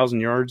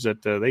 8,000 yards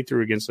that they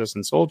threw against us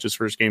in Solch's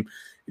first game,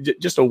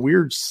 just a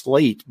weird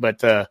slate.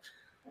 But I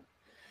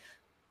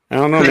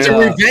don't know. It's a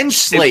revenge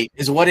slate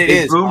is what it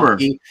is. Boomer.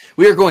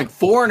 We are going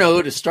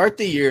 4-0 to start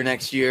the year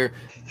next year.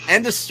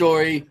 End of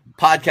story.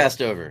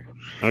 Podcast over.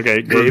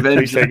 Okay, Dave,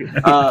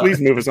 please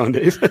move us on,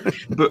 Dave.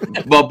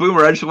 Well,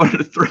 Boomer, I just wanted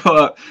to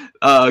throw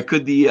out,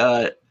 could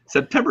the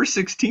September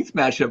 16th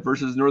matchup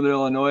versus Northern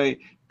Illinois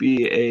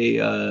be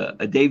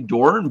a Dave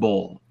Doran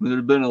Bowl?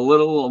 There's been a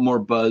little more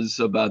buzz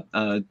about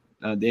the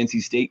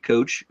NC State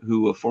coach,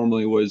 who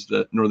formerly was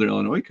the Northern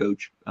Illinois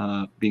coach,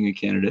 being a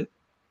candidate.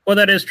 Well,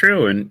 that is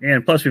true,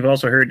 and plus we've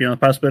also heard the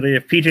possibility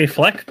of PJ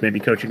Fleck maybe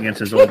coaching against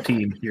his old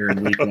team here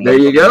in week 1. There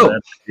you go.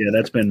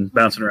 That's been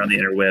bouncing around the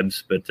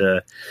interwebs,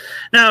 but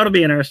now it'll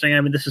be interesting.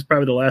 I mean, this is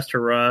probably the last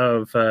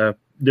hurrah of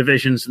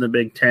divisions in the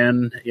Big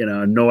Ten.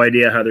 No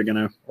idea how they're going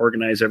to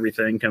organize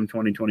everything come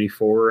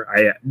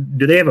 2024.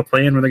 Do they have a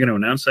plan where they're going to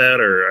announce that,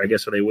 or I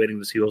guess are they waiting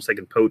to see who else they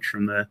can poach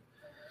from the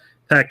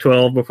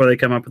Pac-12 before they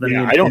come up with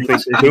I don't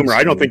think Boomer.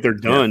 I don't think they're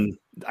done.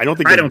 I don't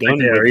think they're done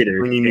they are either.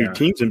 Bringing new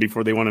teams in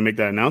before they want to make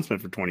that announcement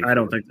for 20. I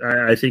don't think.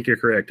 I think you're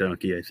correct,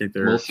 Donkey. I think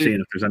they're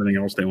seeing if there's anything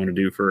else they want to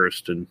do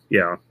first, and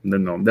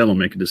then they'll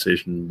make a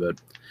decision.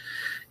 But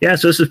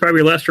so this is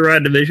probably last hurrah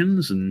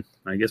divisions, and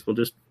I guess we'll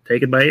just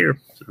take it by ear.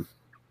 So.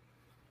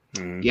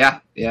 Yeah,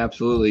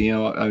 absolutely.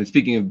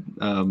 Speaking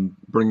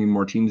of bringing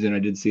more teams in, I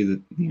did see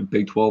that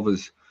Big 12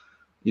 is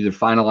either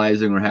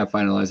finalizing or have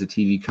finalized a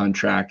TV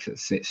contract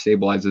that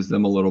stabilizes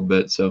them a little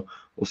bit. So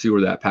we'll see where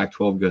that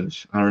Pac-12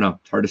 goes. I don't know.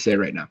 It's hard to say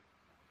right now.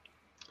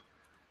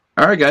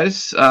 All right,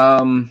 guys.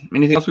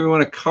 Anything else we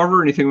want to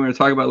cover? Anything we want to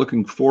talk about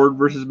looking forward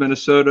versus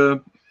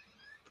Minnesota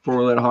before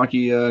we let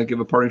Honky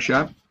give a parting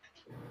shot?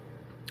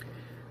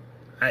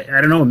 I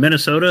don't know.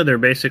 Minnesota, they're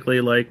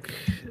basically like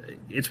 –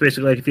 it's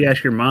basically like if you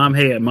ask your mom,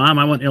 hey, Mom,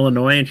 I want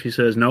Illinois, and she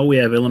says, no, we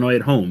have Illinois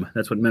at home.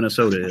 That's what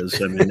Minnesota is.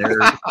 I mean, they're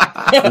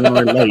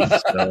Illinois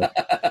light. So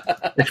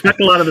expect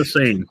a lot of the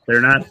same.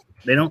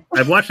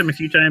 I've watched them a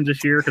few times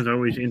this year because I'm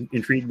always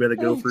intrigued by the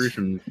Gophers,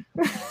 and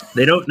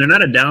they're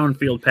not a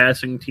downfield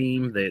passing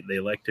team. They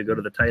like to go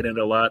to the tight end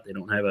a lot. They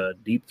don't have a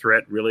deep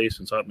threat really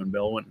since Ottman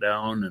Bell went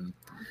down,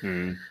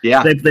 and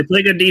they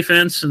play good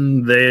defense,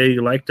 and they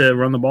like to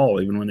run the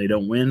ball. Even when they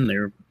don't win,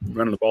 they're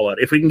running the ball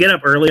out. If we can get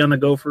up early on the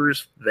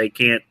Gophers, they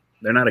can't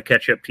they're not a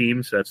catch-up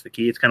team, so that's the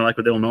key. It's kind of like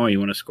with Illinois. You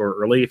want to score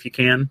early if you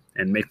can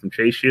and make them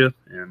chase you.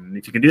 And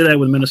if you can do that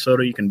with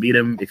Minnesota, you can beat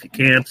them. If you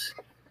can't,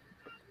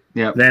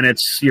 then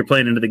you're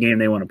playing into the game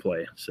they want to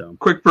play. So,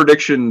 quick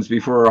predictions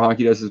before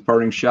Honky does his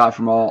parting shot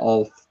from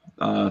all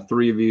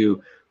three of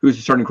you. Who's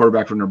the starting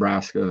quarterback for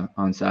Nebraska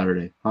on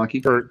Saturday?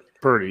 Honky?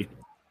 Purdy.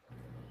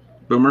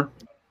 Boomer?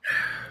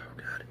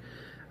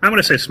 I'm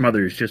going to say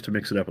Smothers just to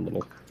mix it up a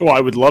little. Oh,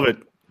 I would love it.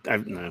 I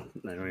don't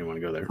even want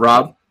to go there.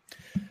 Rob?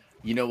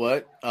 You know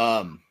what?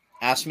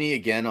 Ask me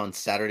again on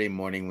Saturday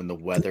morning when the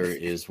weather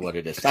is what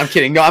it is. I'm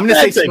kidding. No, I'm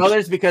going to say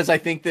Smothers because I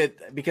think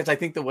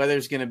the weather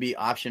is going to be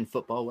option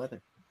football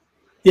weather.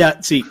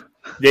 Yeah, see,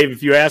 Dave,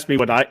 if you asked me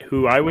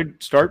who I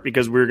would start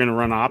because we were going to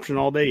run option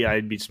all day,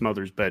 I'd be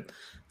Smothers, but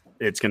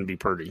it's going to be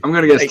Purdy. I'm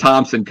going to guess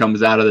Thompson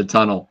comes out of the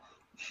tunnel.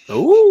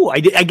 Oh, I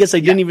guess I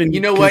didn't even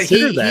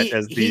consider that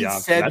as the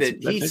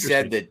option. He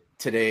said that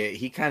today.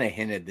 He kind of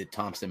hinted that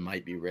Thompson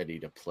might be ready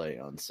to play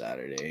on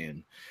Saturday,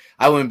 and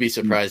I wouldn't be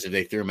surprised if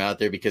they threw him out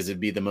there because it'd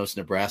be the most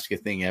Nebraska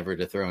thing ever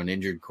to throw an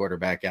injured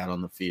quarterback out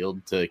on the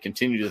field to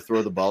continue to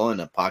throw the ball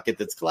in a pocket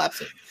that's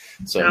collapsing.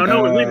 So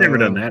no, we've never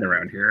done that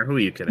around here. Who are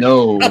you kidding?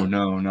 No,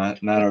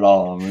 not at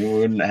all. I mean, we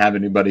wouldn't have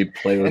anybody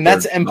play with.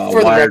 And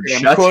for the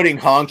record, I'm quoting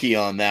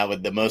Honky on that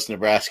with the most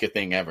Nebraska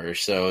thing ever.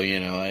 So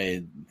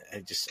I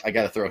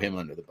got to throw him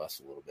under the bus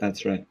a little bit.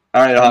 That's right.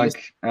 All right,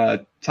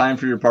 Honk. Time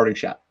for your parting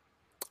shot.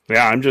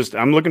 Yeah,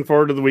 I'm looking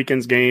forward to the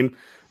weekend's game.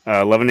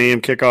 11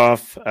 a.m.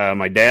 kickoff.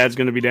 My dad's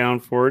going to be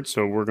down for it,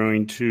 so we're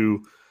going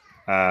to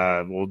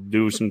we'll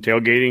do some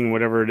tailgating,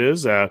 whatever it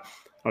is. I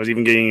was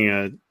even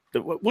getting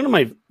one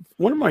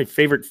of my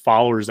favorite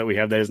followers that we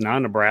have that is not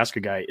a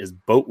Nebraska guy is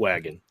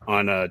Boatwagon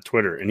on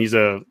Twitter, and he's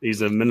a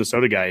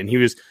Minnesota guy, and he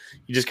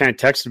just kind of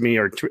texted me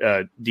or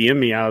DM'd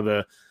me out of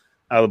the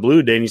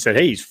blue today, and he said,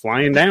 "Hey, he's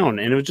flying down,"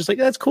 and it was just like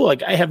that's cool.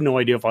 Like I have no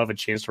idea if I'll have a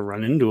chance to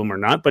run into him or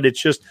not, but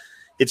it's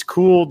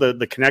cool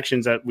the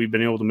connections that we've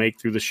been able to make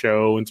through the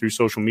show and through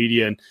social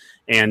media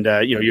and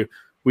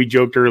we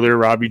joked earlier,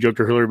 Rob, you joked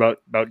earlier about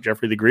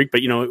Jeffrey the Greek,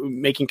 but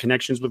making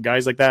connections with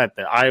guys like that,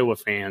 the Iowa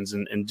fans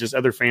and just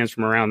other fans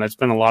from around, that's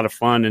been a lot of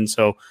fun. And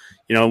so,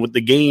 with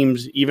the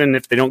games, even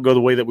if they don't go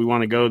the way that we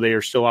want to go, they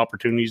are still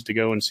opportunities to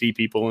go and see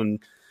people and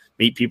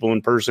meet people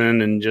in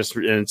person and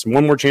it's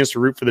one more chance to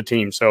root for the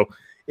team. So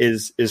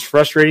as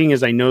frustrating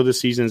as I know this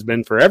season has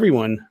been for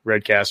everyone,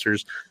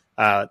 Redcasters,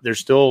 there's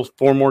still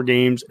 4 more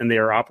games, and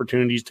there are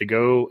opportunities to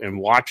go and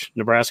watch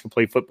Nebraska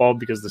play football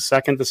because the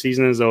second the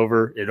season is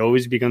over, it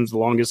always becomes the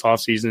longest off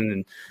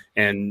season,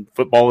 and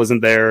football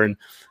isn't there. And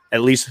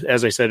at least,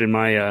 as I said in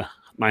my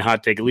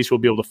hot take, at least we'll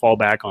be able to fall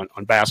back on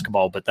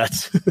basketball. But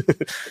that's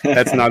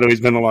not always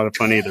been a lot of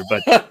fun either.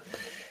 But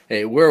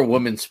hey, we're a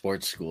women's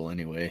sports school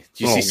anyway.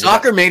 Do you see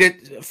soccer made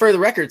it? For the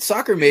record,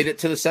 soccer made it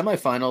to the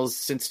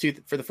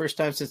semifinals for the first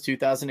time since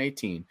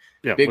 2018.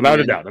 Yeah,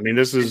 without a doubt. I mean,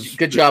 this is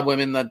good job,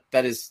 women.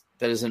 That is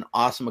an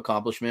awesome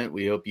accomplishment.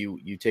 We hope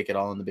you take it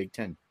all in the Big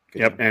Ten. Good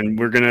job. And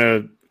we're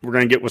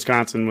gonna get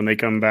Wisconsin when they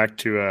come back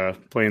to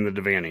play in the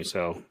Devaney.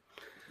 So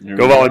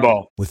go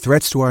volleyball. With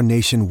threats to our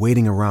nation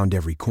waiting around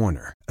every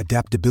corner,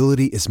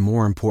 adaptability is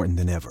more important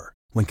than ever.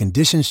 When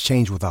conditions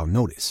change without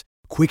notice,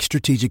 quick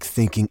strategic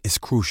thinking is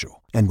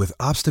crucial. And with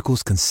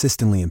obstacles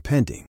consistently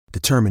impending,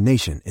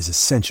 determination is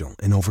essential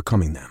in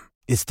overcoming them.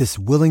 It's this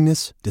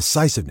willingness,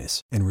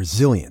 decisiveness, and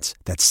resilience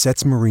that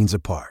sets Marines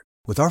apart.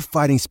 With our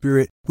fighting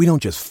spirit, we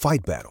don't just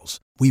fight battles,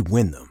 we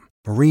win them.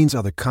 Marines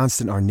are the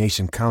constant our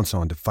nation counts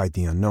on to fight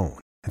the unknown.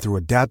 And through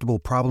adaptable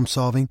problem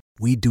solving,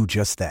 we do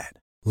just that.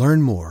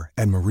 Learn more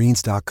at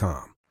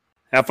marines.com.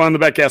 Have fun in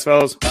the Betcast,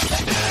 fellas.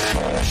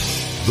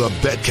 The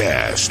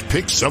Betcast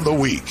Picks of the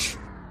Week.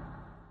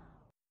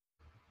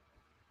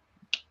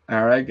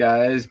 All right,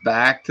 guys,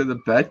 back to the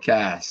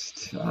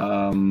Betcast.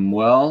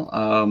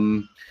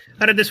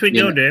 How did this week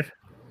go, Dave?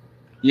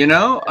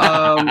 I'll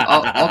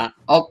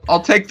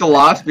take the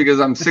loss because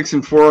I'm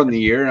 6-4 in the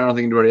year, and I don't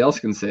think anybody else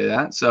can say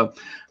that. So,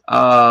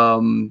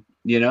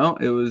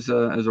 it was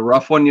a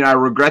rough one. I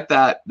regret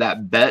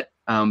that bet.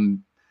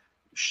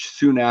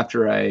 Soon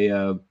after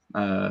I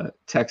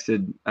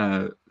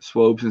texted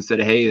Swopes and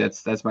said, "Hey,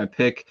 that's my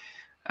pick."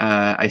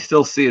 I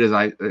still see it as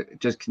I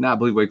just cannot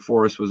believe Wake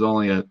Forest was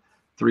only a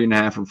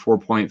 3.5 or 4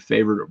 point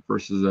favorite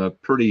versus a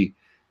pretty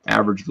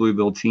average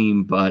Louisville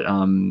team, but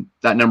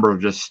that number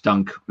just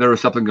stunk. There was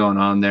something going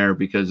on there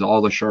because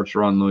all the sharps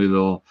were on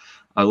Louisville.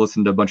 I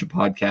listened to a bunch of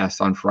podcasts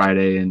on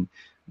Friday, and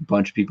a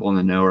bunch of people in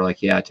the know are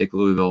like, "Yeah, take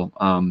Louisville."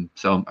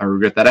 So I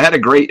regret that.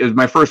 It was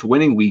my first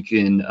winning week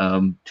in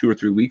 2 or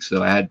 3 weeks,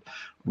 so I had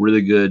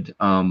really good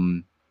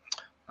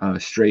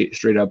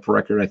straight up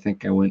record. I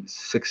think I went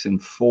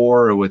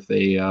 6-4 with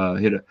a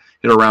hit a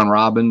round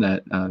robin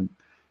that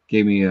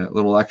gave me a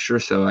little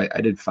extra, so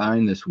I did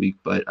fine this week,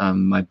 but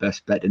my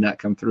best bet did not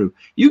come through.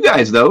 You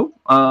guys, though,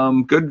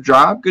 good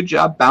job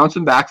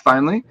bouncing back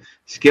finally.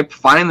 Skip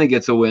finally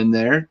gets a win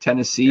there.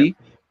 Tennessee,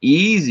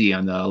 easy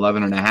on the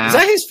 11.5. Is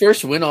that his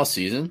first win all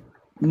season?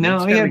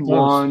 No, he had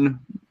one.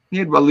 He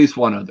had at least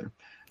one other.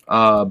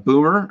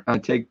 Boomer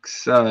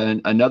takes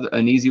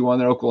an easy one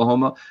there,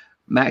 Oklahoma.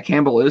 Matt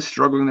Campbell is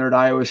struggling there at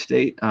Iowa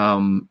State.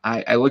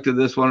 I looked at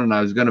this one and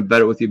I was going to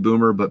bet it with you,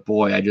 Boomer, but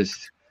boy, I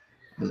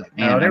was like,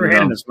 man, they were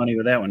handing us money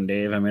with that one,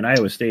 Dave. I mean,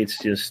 Iowa State's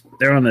just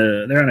they're on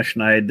a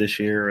schneid this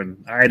year,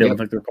 and I don't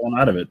think they're pulling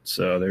out of it.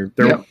 So they're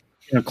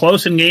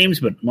close in games,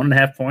 but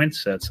 1.5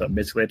 points. That's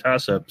basically a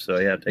toss up. So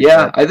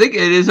I think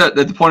it is at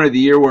the point of the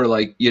year where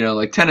like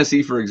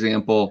Tennessee, for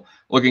example,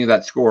 looking at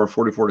that score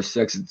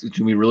 44-6, it's going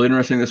to be really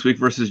interesting this week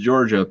versus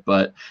Georgia.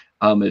 But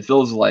it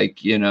feels like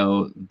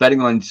betting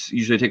lines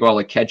usually take a while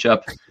to catch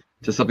up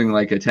to something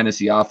like a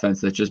Tennessee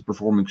offense that's just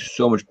performing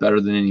so much better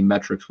than any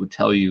metrics would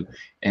tell you.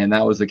 And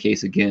that was the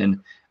case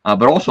again.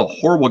 But also a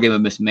horrible game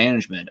of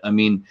mismanagement. I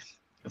mean,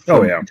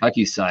 from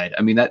Kentucky's side.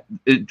 I mean,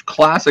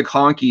 classic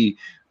honky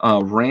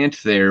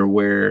rant there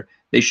where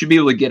they should be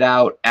able to get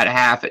out at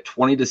half at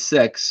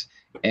 20-6,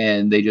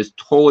 and they just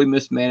totally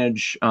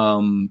mismanage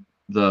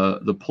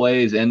the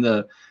plays and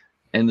the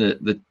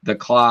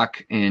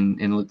clock,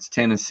 and lets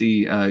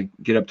Tennessee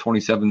get up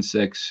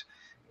 27-6.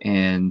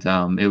 And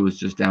it was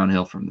just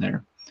downhill from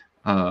there.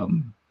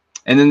 And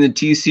then the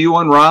TCU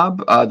one,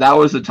 Rob, that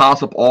was a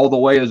toss-up all the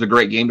way. It was a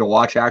great game to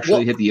watch,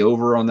 actually. Hit the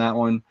over on that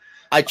one.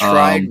 I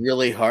tried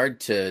really hard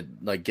to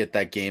get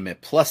that game at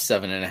plus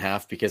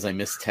 7.5 because I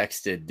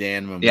mistexted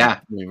Dan when we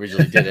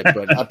originally did it,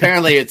 but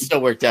apparently it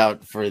still worked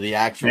out for the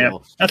actual. Yeah,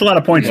 that's a lot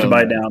of points to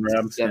buy down,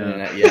 Rob.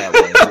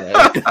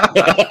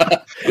 7.5.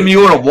 I mean,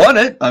 you would have won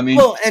it. I mean,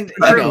 and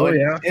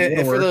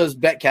for those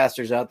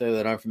betcasters out there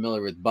that aren't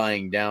familiar with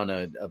buying down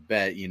a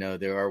bet,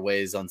 there are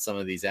ways on some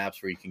of these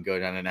apps where you can go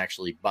down and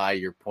actually buy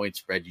your point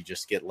spread. You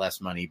just get less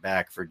money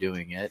back for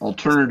doing it.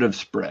 Alternative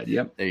spread.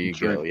 Yep. There you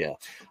go. Right.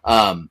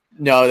 Yeah.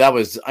 No,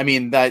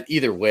 that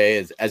either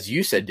way, as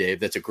you said,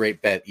 Dave, that's a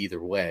great bet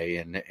either way.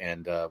 And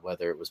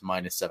whether it was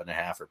minus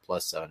 7.5 or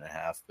plus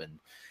 7.5. And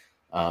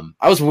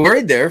I was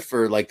worried there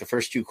for like the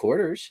first 2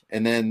 quarters,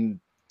 and then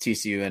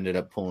TCU ended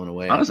up pulling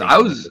away.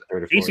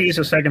 TCU's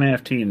a second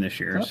half team this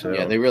year. So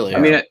yeah, they really are.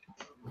 I mean,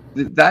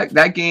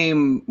 that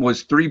game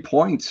was 3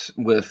 points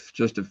with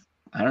just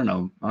I don't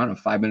know,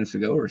 5 minutes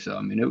ago or so.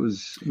 I mean, it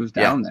was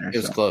down there. It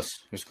was close.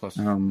 It was close.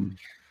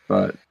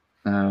 But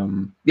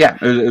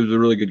it was a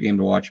really good game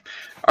to watch.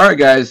 All right,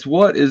 guys,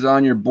 what is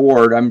on your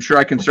board? I'm sure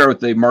I can start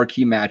with the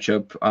marquee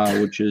matchup,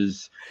 which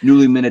is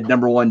newly minted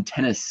number 1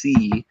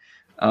 Tennessee,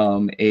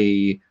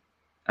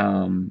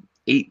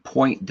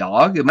 8-point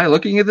dog. Am I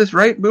looking at this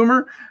right,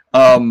 Boomer?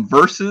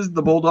 Versus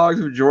the Bulldogs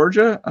of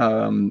Georgia.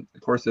 Of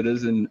course, it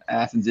is in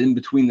Athens, in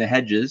between the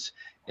hedges,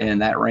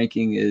 and that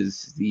ranking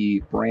is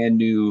the brand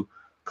new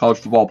college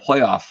football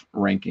playoff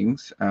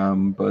rankings.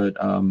 But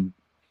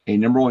a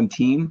number 1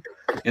 team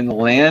in the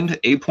land,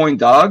 8-point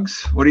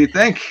dogs. What do you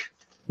think?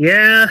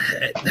 Yeah,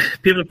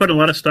 people are putting a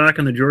lot of stock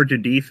on the Georgia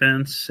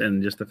defense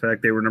and just the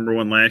fact they were number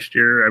 1 last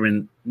year. I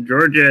mean,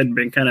 Georgia had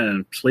been kind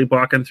of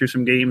sleepwalking through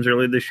some games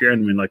early this year. I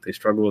mean, like they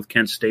struggled with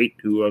Kent State,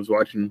 who I was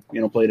watching,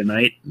 play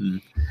tonight.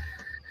 And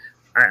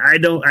I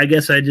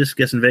guess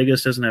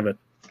Vegas doesn't have a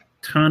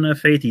ton of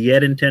faith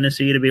yet in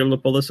Tennessee to be able to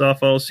pull this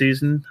off all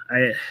season.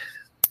 I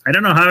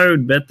don't know how I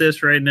would bet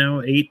this right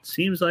now. 8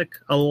 seems like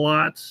a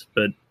lot,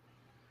 but.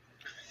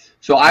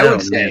 So I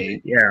would say,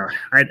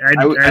 I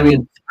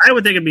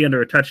would think it'd be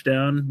under a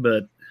touchdown,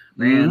 but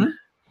man,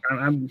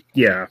 I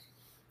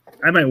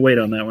might wait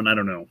on that one. I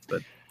don't know,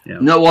 but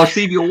no. Well,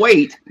 see, if you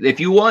wait, if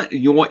you want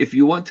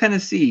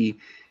Tennessee,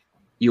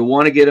 you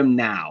want to get them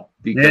now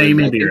because you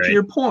may to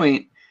your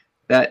point,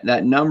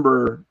 that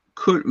number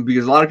could,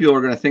 because a lot of people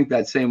are going to think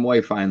that same way.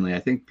 Finally, I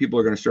think people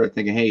are going to start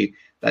thinking, hey,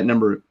 that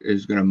number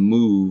is going to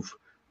move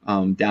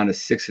down to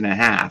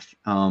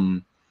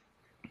 6.5,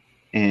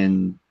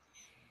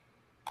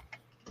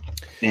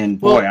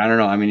 And boy, I don't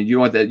know. I mean, you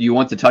want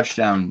the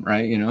touchdown,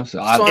 right? So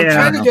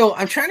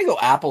I'm trying to go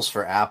apples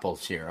for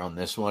apples here on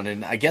this one.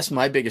 And I guess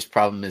my biggest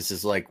problem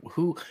is like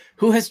who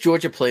has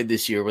Georgia played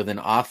this year with an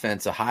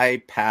offense, a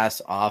high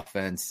pass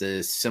offense that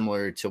is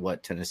similar to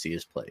what Tennessee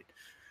has played,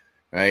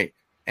 right?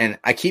 And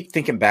I keep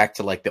thinking back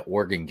to like the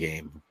Oregon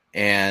game,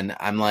 and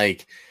I'm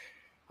like,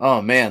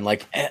 oh man,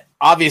 like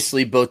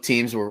obviously both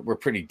teams were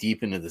pretty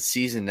deep into the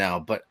season now,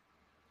 but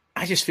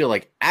I just feel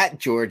like at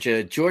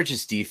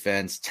Georgia's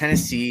defense,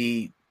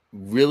 Tennessee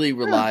really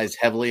relies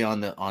heavily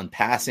on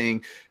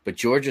passing, but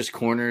Georgia's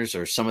corners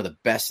are some of the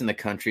best in the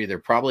country. They're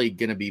probably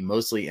going to be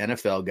mostly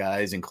NFL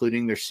guys,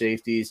 including their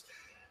safeties.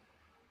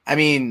 I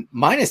mean,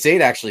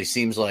 -8 actually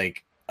seems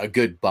like a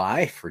good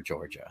buy for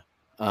Georgia.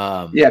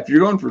 If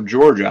you're going for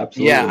Georgia,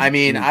 absolutely. Yeah, I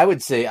mean, I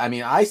would say,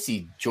 I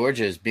see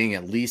Georgia as being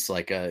at least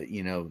like a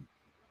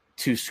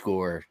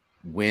 2-score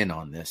win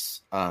on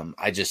this.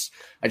 I just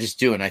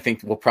do, and I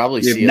think we'll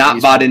probably see. You've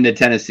not bought into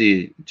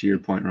Tennessee, to your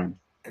point, Ron.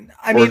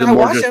 I mean, I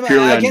watched them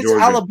against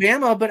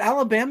Alabama, but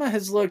Alabama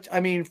has looked.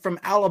 I mean, from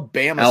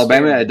Alabama,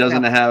 it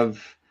doesn't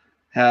have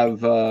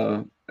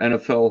NFL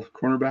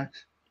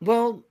cornerbacks.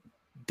 Well,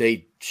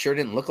 they sure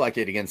didn't look like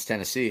it against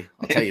Tennessee.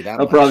 I'll tell you that.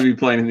 They'll probably be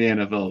playing in the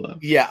NFL though.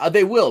 Yeah,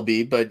 they will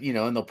be, but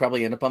and they'll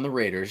probably end up on the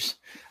Raiders.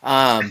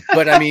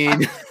 But I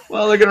mean,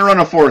 well, they're going to run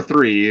a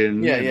 4-3,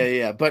 and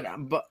yeah. But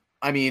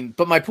I mean,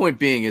 but my point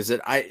being is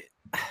that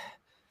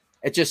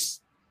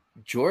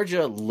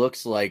Georgia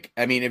looks like,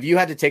 I mean, if you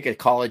had to take a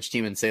college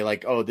team and say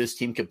like, oh, this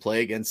team could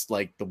play against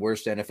like the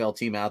worst NFL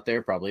team out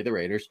there, probably the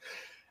Raiders,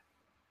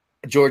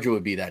 Georgia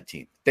would be that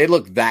team. They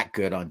look that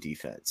good on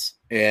defense.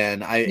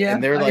 And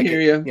they're like, I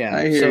hear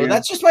you. So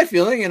that's just my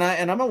feeling. And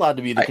I'm allowed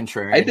to be the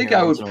contrarian. I think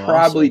I would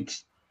probably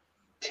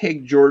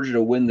take Georgia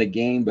to win the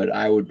game, but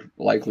I would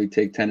likely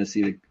take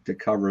Tennessee to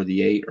cover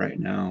the 8 right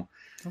now.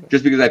 Okay.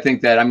 Just because I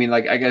think that, I mean,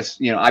 like, I guess,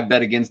 I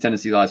bet against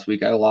Tennessee last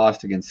week. I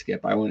lost against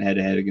Skip. I went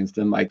head-to-head against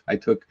them. I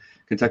took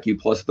Kentucky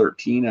plus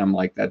 13. I'm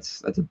like,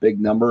 that's a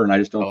big number, and I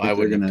just don't think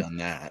they're going to. Done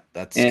that.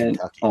 That's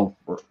Kentucky.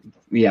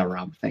 Yeah,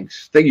 Rob,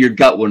 thanks. I think your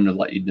gut wouldn't have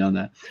let you done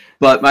that.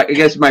 But I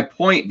guess my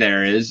point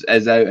there is,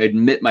 as I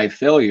admit my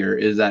failure,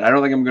 is that I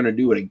don't think I'm going to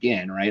do it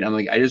again, right? I'm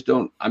like, I just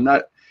don't. I'm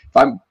not.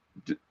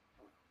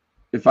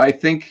 If I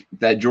think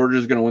that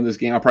Georgia's going to win this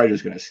game, I'm probably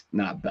just going to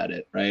not bet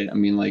it, right? I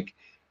mean, like.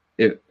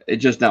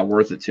 It's just not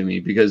worth it to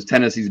me because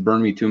Tennessee's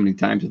burned me too many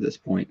times at this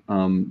point.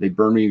 They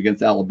burned me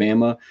against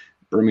Alabama,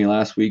 burned me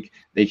last week.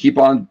 They keep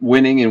on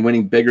winning and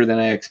winning bigger than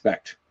I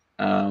expect.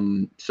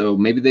 So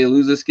maybe they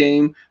lose this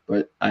game,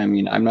 but I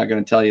mean, I'm not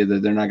going to tell you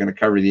that they're not going to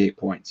cover the 8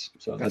 points.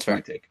 So that's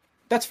my take.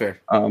 That's fair.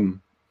 All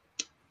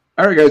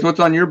right, guys, what's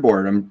on your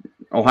board? I'm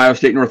Ohio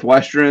State,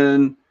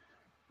 Northwestern.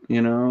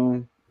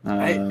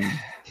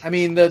 I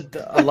mean,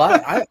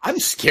 I'm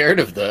scared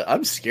of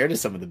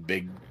some of the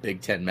Big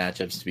Ten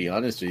matchups. To be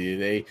honest with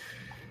you,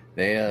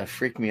 they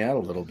freak me out a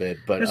little bit.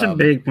 But there's some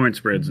big point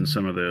spreads in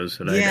some of those.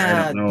 That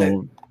I don't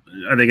know.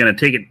 Are they going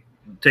to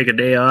take a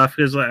day off?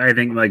 Because I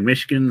think like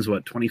Michigan's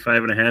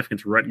 25.5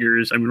 against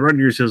Rutgers. I mean,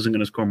 Rutgers isn't going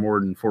to score more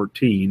than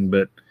 14,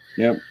 but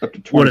up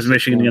to what is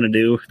Michigan going to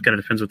do? It kind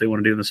of depends what they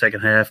want to do in the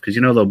second half because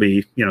they'll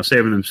be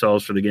saving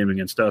themselves for the game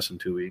against us in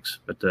 2 weeks.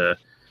 But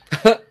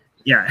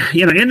yeah,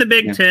 in the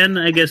Big Ten,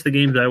 I guess the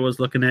games I was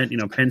looking at,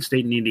 Penn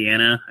State and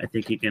Indiana. I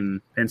think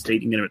Penn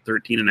State can get them at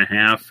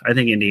 13.5. I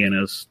think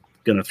Indiana's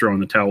going to throw in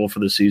the towel for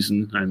the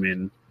season. I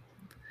mean,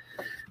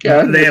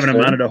 they haven't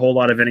amounted a whole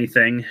lot of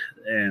anything,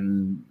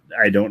 and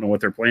I don't know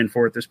what they're playing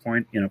for at this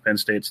point. Penn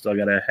State's still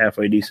got a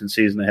halfway decent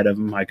season ahead of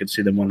them. I could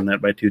see them winning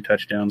that by 2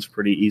 touchdowns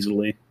pretty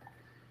easily.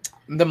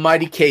 The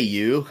mighty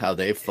KU, how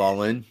they've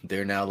fallen.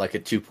 They're now like a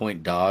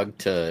 2-point dog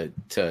to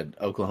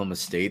Oklahoma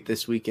State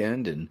this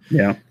weekend. And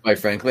quite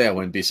frankly, I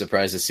wouldn't be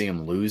surprised to see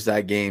them lose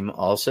that game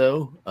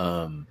also.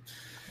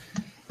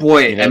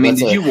 Boy, I mean,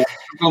 did you watch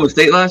Oklahoma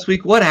State last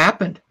week? What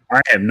happened? I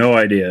have no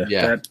idea.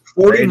 Yeah.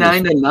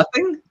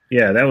 49-0?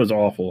 Yeah, that was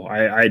awful.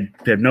 I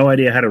have no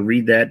idea how to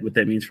read that, what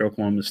that means for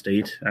Oklahoma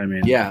State. I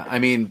mean,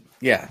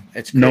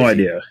 it's crazy. No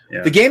idea.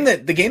 Yeah. The game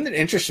that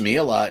interests me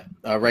a lot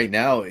right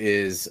now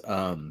is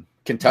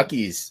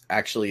Kentucky's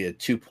actually a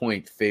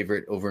 2-point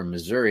favorite over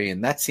Missouri,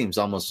 and that seems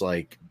almost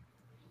like,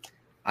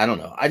 I don't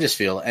know. I just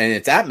feel, and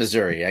it's at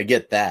Missouri. I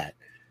get that,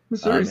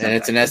 and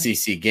it's an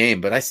SEC game,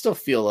 but I still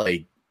feel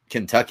like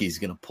Kentucky's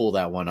going to pull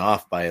that one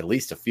off by at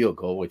least a field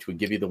goal, which would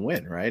give you the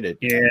win, right?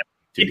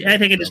 I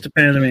think it just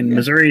depends. I mean,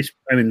 Missouri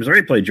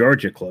played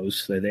Georgia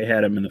close. They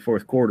had them in the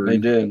fourth quarter. They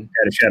did.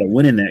 Had a shot at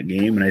winning that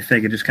game, and I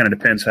think it just kind of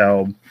depends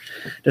how.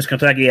 Does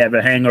Kentucky have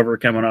a hangover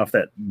coming off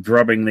that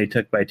drubbing they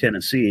took by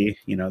Tennessee?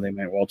 They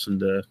might waltz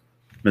into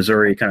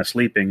Missouri kind of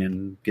sleeping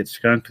and get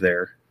skunked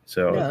there.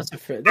 So that's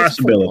a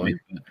possibility.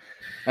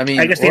 I mean,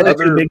 I guess the other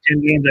 2 Big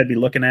Ten games I'd be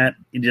looking at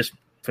just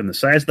from the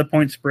size of the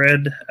point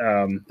spread,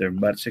 they're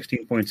about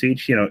 16 points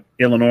each.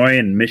 Illinois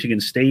and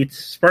Michigan State.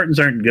 Spartans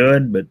aren't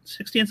good, but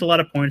 16 is a lot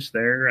of points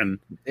there. And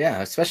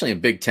especially in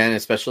Big Ten,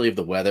 especially if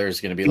the weather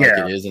is going to be like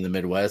it is in the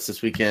Midwest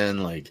this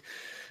weekend. Like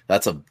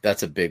that's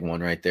a big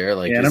one right there.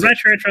 Like, and I'm not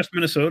sure I trust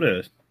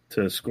Minnesota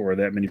to score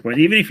that many points.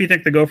 Even if you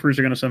think the Gophers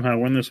are going to somehow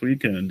win this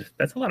weekend,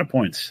 that's a lot of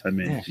points. I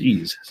mean,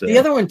 geez. So. The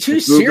other one too,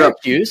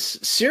 Syracuse,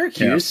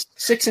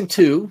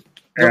 6-2,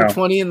 number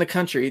 20 in the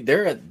country.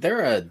 They're a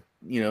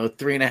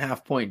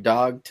 3.5 point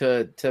dog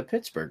to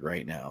Pittsburgh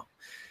right now.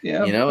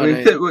 Yeah,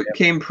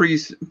 came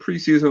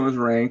preseason was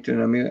ranked,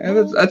 and I mean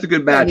that's a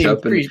good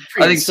matchup.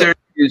 I think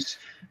Syracuse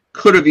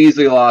could have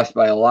easily lost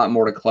by a lot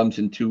more to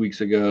Clemson 2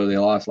 weeks ago. They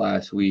lost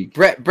last week.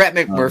 Brett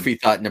McMurphy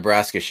thought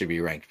Nebraska should be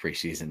ranked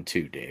preseason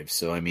too, Dave.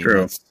 So I mean,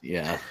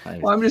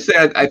 I'm just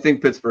saying I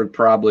think Pittsburgh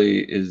probably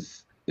is.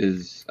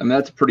 I mean,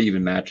 that's a pretty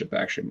even matchup,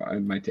 actually.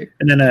 My take.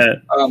 And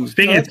then,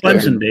 speaking of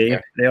Clemson,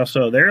 Dave,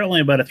 they're only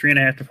about a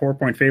 3.5 to 4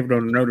 point favorite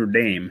on Notre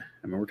Dame.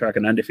 I mean, we're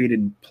talking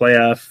undefeated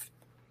playoff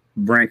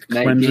ranked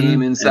Clemson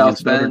game in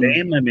South Bend. Notre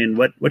Dame. I mean,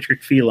 what's your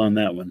feel on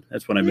that one?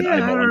 That's what I've been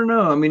eyeballing. I don't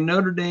know. I mean,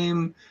 Notre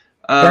Dame.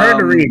 They're hard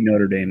to read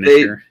Notre Dame this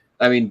year.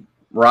 I mean,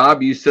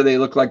 Rob, you said they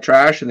look like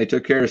trash, and they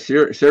took care of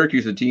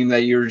Syracuse, a team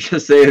that you were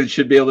just saying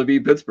should be able to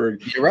beat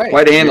Pittsburgh. You're right.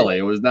 Quite handily.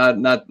 It was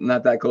not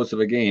that close of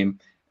a game.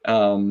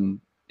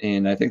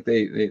 And I think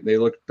they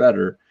looked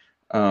better.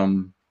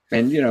 And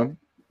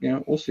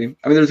we'll see.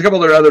 I mean, there's a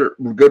couple of other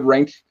good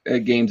ranked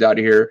games out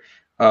here.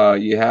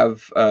 You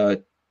have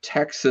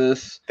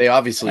Texas. They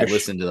obviously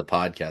listened to the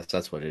podcast.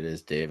 That's what it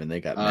is, Dave. And they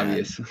got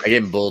obvious. Mad. I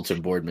gave them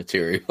bulletin board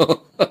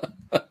material.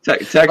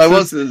 Texas I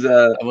won't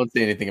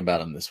say anything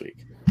about them this week.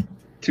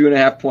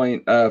 2.5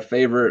 point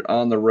favorite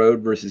on the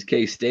road versus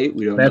K-State.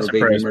 We don't know if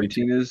Adrian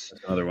Martinez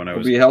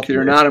will be healthy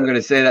or not. I'm going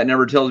to say that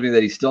number tells me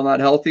that he's still not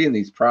healthy, and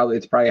it's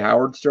probably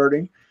Howard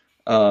starting.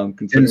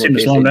 Didn't seem to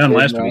slow him down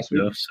last week,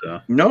 though.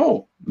 So.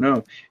 No.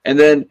 And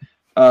then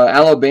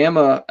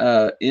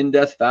Alabama in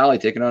Death Valley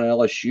taking on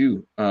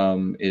LSU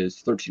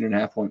is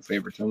 13.5 point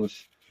favorites,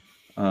 almost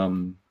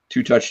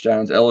 2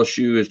 touchdowns.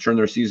 LSU has turned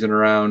their season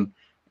around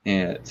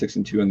at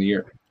 6-2 in the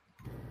year.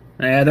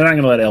 Yeah, they're not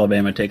going to let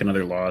Alabama take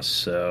another loss,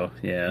 so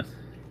yeah.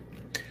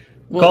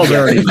 Well,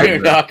 they're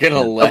not going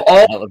to let. Of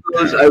all of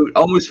those, I would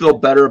almost feel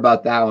better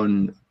about that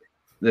one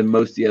than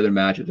most of the other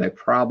matchups. I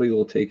probably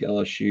will take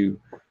LSU,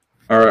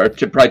 or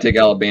to probably take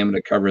Alabama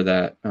to cover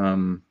that.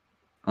 I'll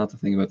have to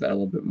think about that a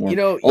little bit more.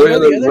 Only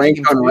other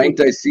ranked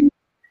I see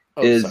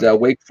is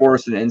Wake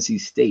Forest and NC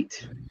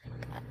State.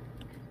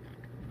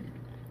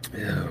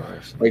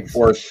 Wake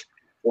Forest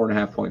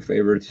 4.5 point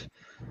favorites.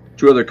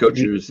 2 other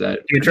coaches that.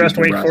 Do you trust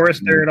Wake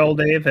Forest there at all,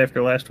 Dave,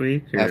 after last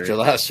week? Or? After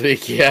last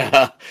week,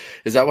 yeah.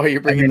 Is that why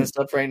you're bringing this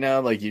up right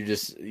now? Like you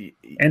just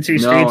NC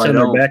State's on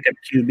their backup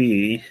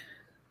QB.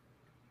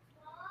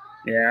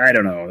 Yeah, I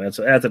don't know. That's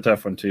a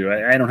tough one too.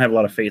 I don't have a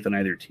lot of faith in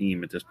either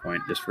team at this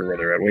point, just for where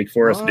they're at. Wake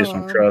Forest, I just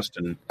don't trust,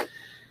 and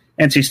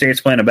NC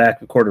State's playing a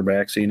backup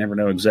quarterback, so you never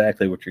know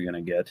exactly what you're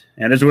going to get.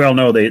 And as we all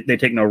know, they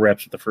take no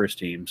reps with the first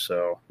team,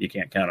 so you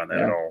can't count on that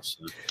at all.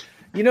 So.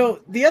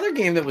 The other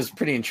game that was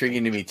pretty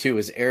intriguing to me, too,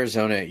 was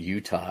Arizona at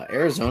Utah.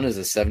 Arizona is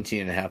a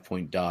 17.5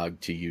 point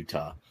dog to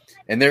Utah.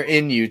 And they're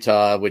in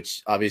Utah,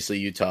 which obviously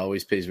Utah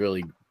always plays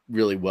really,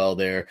 really well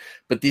there.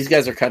 But these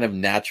guys are kind of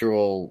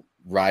natural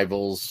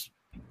rivals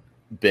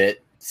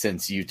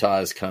since Utah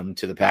has come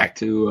to the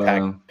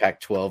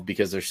Pac-12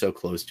 because they're so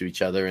close to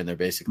each other and they're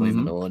basically in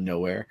the middle of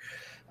nowhere.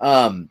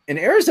 And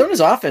Arizona's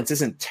offense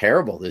isn't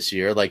terrible this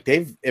year. Like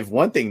if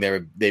one thing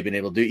they've been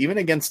able to do, even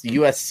against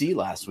USC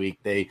last week,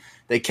 they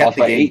kept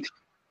the game. 8.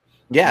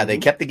 Yeah, they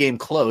kept the game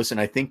close, and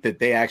I think that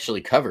they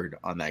actually covered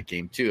on that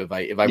game too. If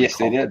I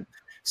recall. They did.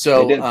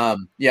 So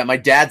my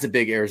dad's a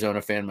big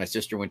Arizona fan. My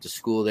sister went to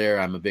school there.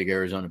 I'm a big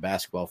Arizona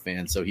basketball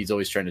fan, so he's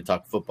always trying to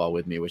talk football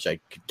with me, which I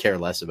could care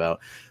less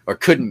about, or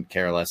couldn't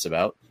care less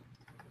about.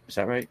 Is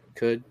that right?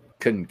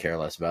 Couldn't care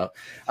less about.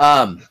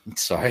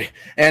 Sorry,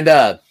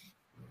 and.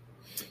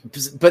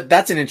 But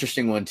that's an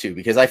interesting one, too,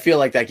 because I feel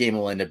like that game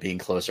will end up being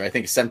closer. I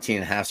think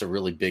 17.5 is a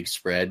really big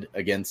spread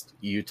against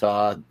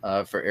Utah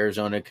for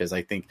Arizona because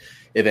I think,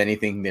 if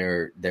anything,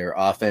 their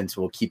offense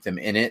will keep them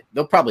in it.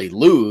 They'll probably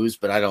lose,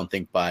 but I don't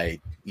think by,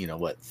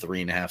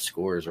 3.5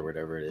 scores or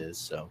whatever it is.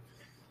 So,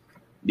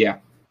 yeah,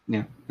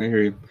 I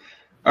hear you.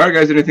 All right,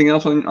 guys, anything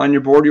else on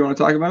your board you want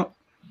to talk about?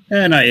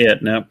 Not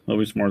yet. No, there'll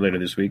be some more later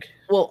this week.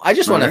 Well, I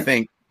just want to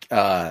thank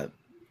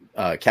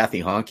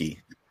Kathy Honke.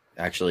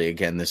 Actually,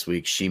 again this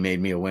week, she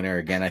made me a winner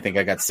again. I think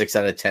I got 6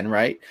 out of 10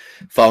 right.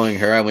 Following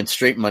her, I went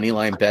straight money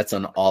line bets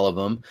on all of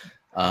them.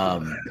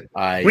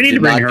 We need to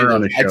bring her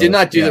on the show. I did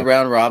not do the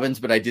round robins,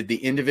 but I did the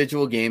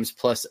individual games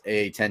plus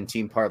a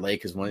 10-team parlay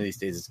because one of these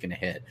days it's going to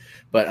hit.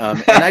 But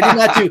and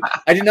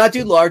I did not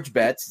do large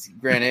bets,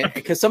 granted,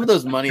 because some of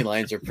those money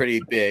lines are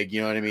pretty big. You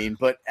know what I mean?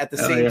 But at the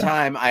same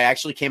time, I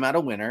actually came out a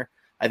winner.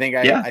 I think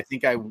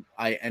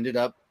I ended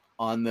up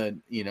on the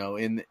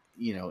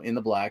in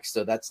the black,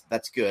 so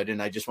that's good.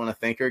 And I just want to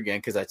thank her again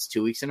because that's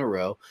 2 weeks in a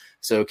row.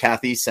 So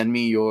Kathy, send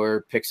me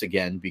your picks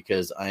again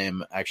because I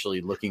am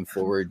actually looking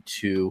forward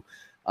to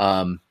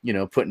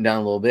putting down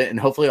a little bit, and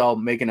hopefully I'll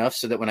make enough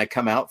so that when I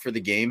come out for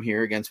the game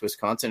here against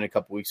Wisconsin in a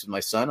couple weeks with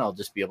my son, I'll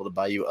just be able to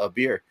buy you a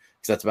beer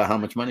because that's about how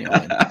much money I'll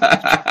win.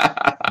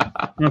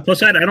 Well,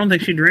 plus I don't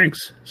think she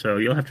drinks, so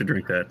you'll have to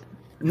drink that.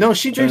 No,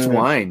 she drinks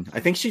wine. I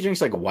think she drinks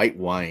like white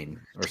wine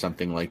or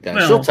something like that.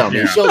 Well, she'll tell me.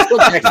 yeah. She'll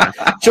text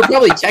me. She'll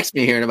probably text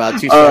me here in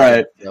about 2 seconds. All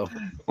right. So.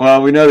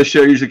 Well, we know the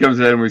show usually comes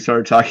in and we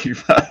start talking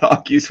about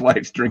Honke's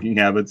wife's drinking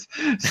habits.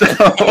 So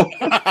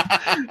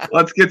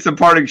let's get some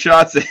parting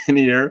shots in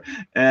here.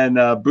 And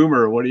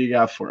Boomer, what do you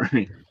got for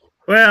me?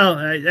 Well,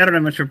 I don't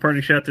have much of a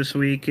parting shot this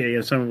week.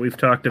 Some we've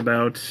talked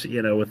about,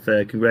 with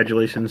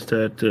congratulations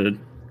to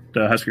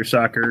Husker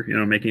soccer,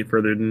 making it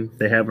further than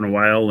they have in a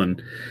while,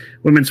 and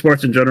women's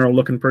sports in general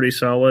looking pretty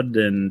solid.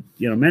 And,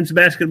 men's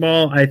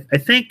basketball, I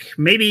think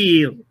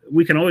maybe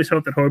we can always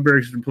hope that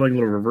Hoiberg's been playing a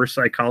little reverse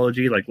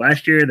psychology. Like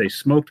last year, they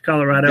smoked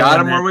Colorado. Got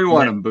them where we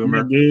want them,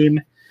 Boomer.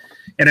 Game,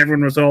 and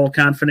everyone was all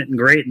confident and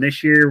great. And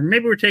this year,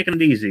 maybe we're taking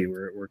it easy.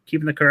 We're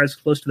keeping the cards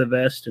close to the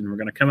vest, and we're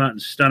going to come out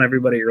and stun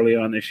everybody early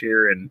on this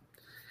year and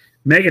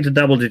make it to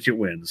double-digit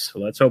wins. So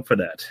let's hope for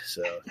that.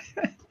 So,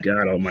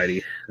 God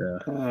almighty.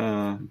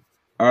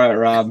 All right,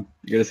 Rob,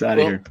 get us out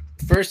of here.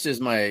 First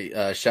is my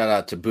shout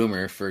out to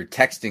Boomer for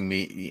texting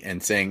me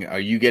and saying, "Are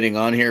you getting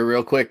on here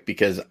real quick?"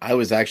 Because I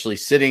was actually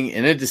sitting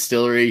in a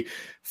distillery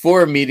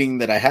for a meeting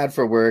that I had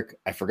for work.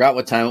 I forgot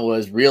what time it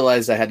was,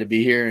 realized I had to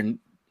be here, and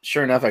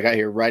sure enough, I got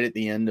here right at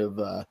the end of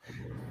the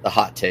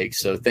hot take.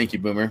 So thank you,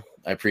 Boomer.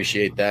 I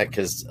appreciate that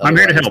because I'm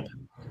here to help.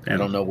 I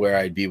don't know where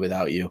I'd be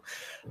without you.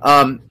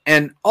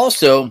 And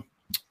also,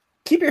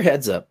 keep your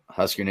heads up.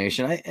 Husker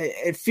Nation.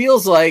 It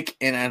feels like,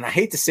 and I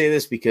hate to say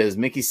this because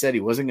Mickey said he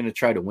wasn't going to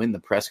try to win the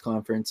press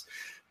conference,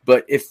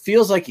 but it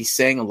feels like he's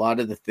saying a lot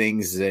of the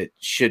things that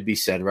should be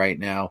said right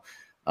now.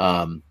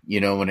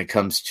 When it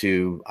comes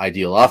to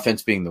ideal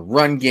offense being the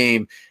run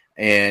game,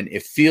 and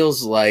it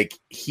feels like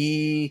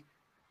he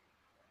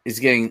is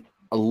getting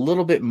a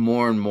little bit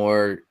more and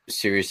more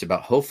serious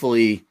about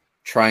hopefully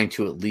trying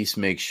to at least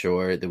make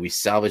sure that we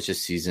salvage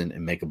this season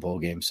and make a bowl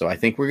game. So I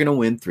think we're going to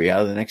win 3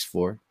 out of the next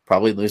 4,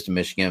 probably lose to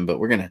Michigan, but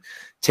we're going to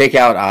take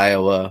out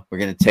Iowa. We're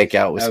going to take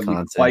out Wisconsin. That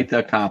would be quite the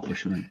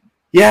accomplishment.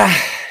 Yeah.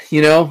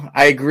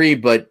 I agree.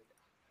 But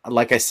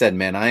like I said,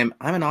 man, I'm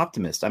an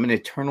optimist. I'm an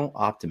eternal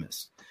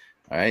optimist.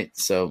 All right.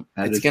 So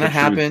it's going to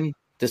happen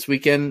this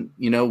weekend.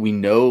 We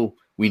know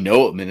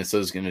what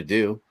Minnesota's going to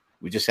do.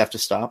 We just have to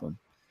stop them,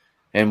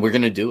 and we're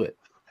going to do it.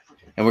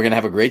 And we're going to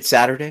have a great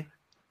Saturday.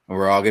 And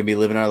we're all going to be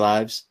living our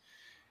lives.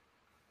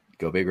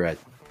 Go Big Red.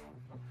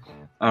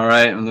 All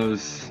right. And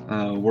those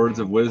words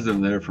of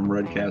wisdom there from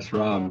Redcast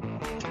Rob.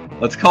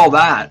 Let's call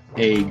that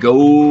a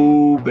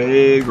Go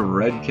Big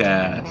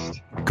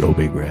Redcast. Go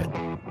Big Red.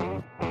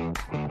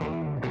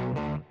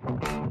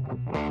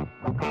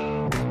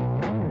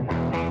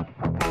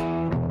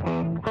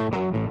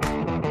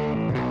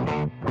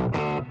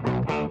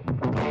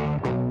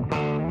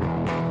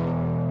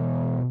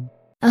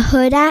 A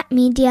Huda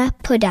Media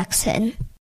Production.